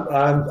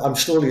 Yeah, I'm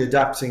slowly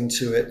adapting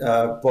to it,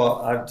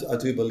 but I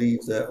do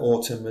believe that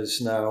autumn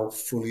is now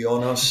fully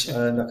on us,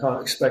 and I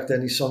can't expect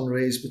any sun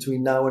rays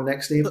between now and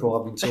next April,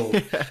 I've been told.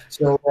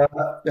 So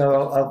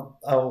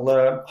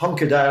I'll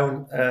hunker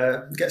down,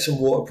 get some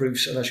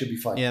waterproofs, and I should be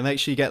fine. Yeah, make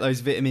sure you get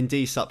those vitamin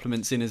D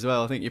supplements in as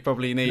well. I think you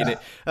probably need it.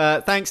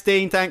 Thanks,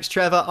 Dean. Thanks,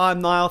 Trevor.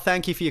 I'm Niall.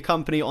 Thank you for your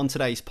company on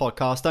today's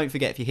podcast. Don't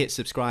forget, if you hit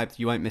subscribe,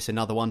 you won't miss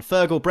another one.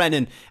 Fergal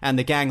Brennan and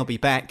the gang will be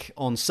back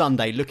on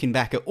Sunday, looking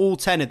back at all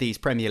 10 of these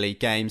Premier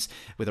League games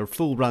with a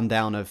full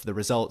rundown of the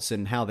results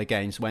and how the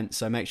games went.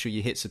 So make sure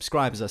you hit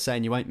subscribe, as I say,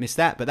 and you won't miss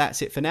that. But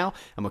that's it for now,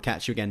 and we'll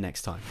catch you again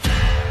next time.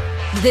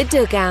 The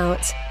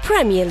Dugout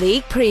Premier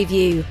League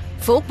Preview.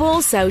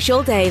 Football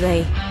Social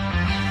Daily.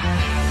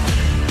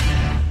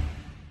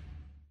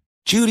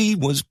 Judy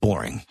was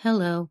boring.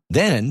 Hello.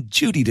 Then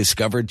Judy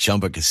discovered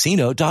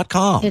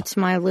ChumbaCasino.com. It's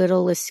my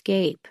little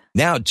escape.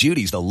 Now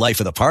Judy's the life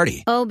of the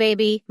party. Oh,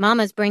 baby,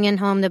 mama's bringing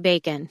home the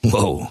bacon.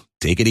 Whoa,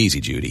 take it easy,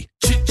 Judy.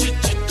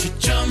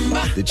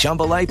 The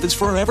Chumba life is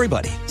for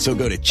everybody. So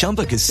go to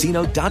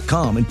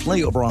ChumbaCasino.com and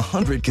play over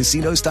 100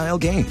 casino-style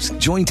games.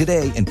 Join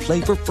today and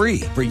play for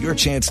free for your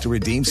chance to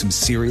redeem some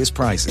serious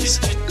prizes.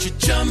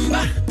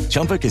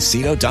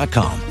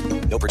 ChumbaCasino.com.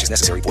 No purchase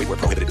necessary. Void where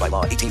prohibited by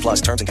law. 18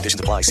 plus terms and conditions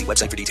apply. See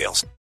website for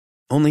details.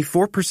 Only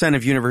 4%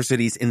 of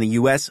universities in the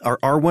U.S. are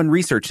R1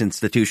 research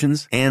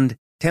institutions, and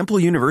Temple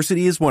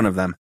University is one of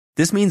them.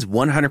 This means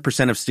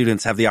 100% of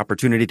students have the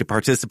opportunity to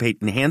participate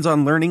in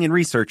hands-on learning and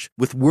research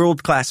with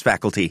world-class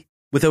faculty.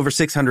 With over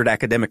 600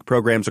 academic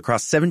programs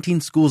across 17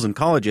 schools and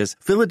colleges,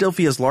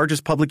 Philadelphia's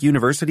largest public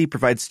university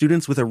provides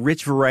students with a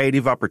rich variety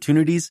of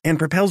opportunities and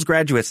propels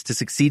graduates to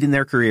succeed in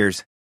their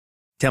careers.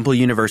 Temple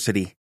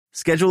University.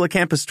 Schedule a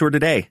campus tour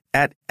today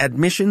at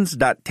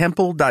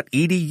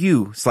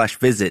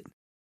admissions.temple.edu/visit.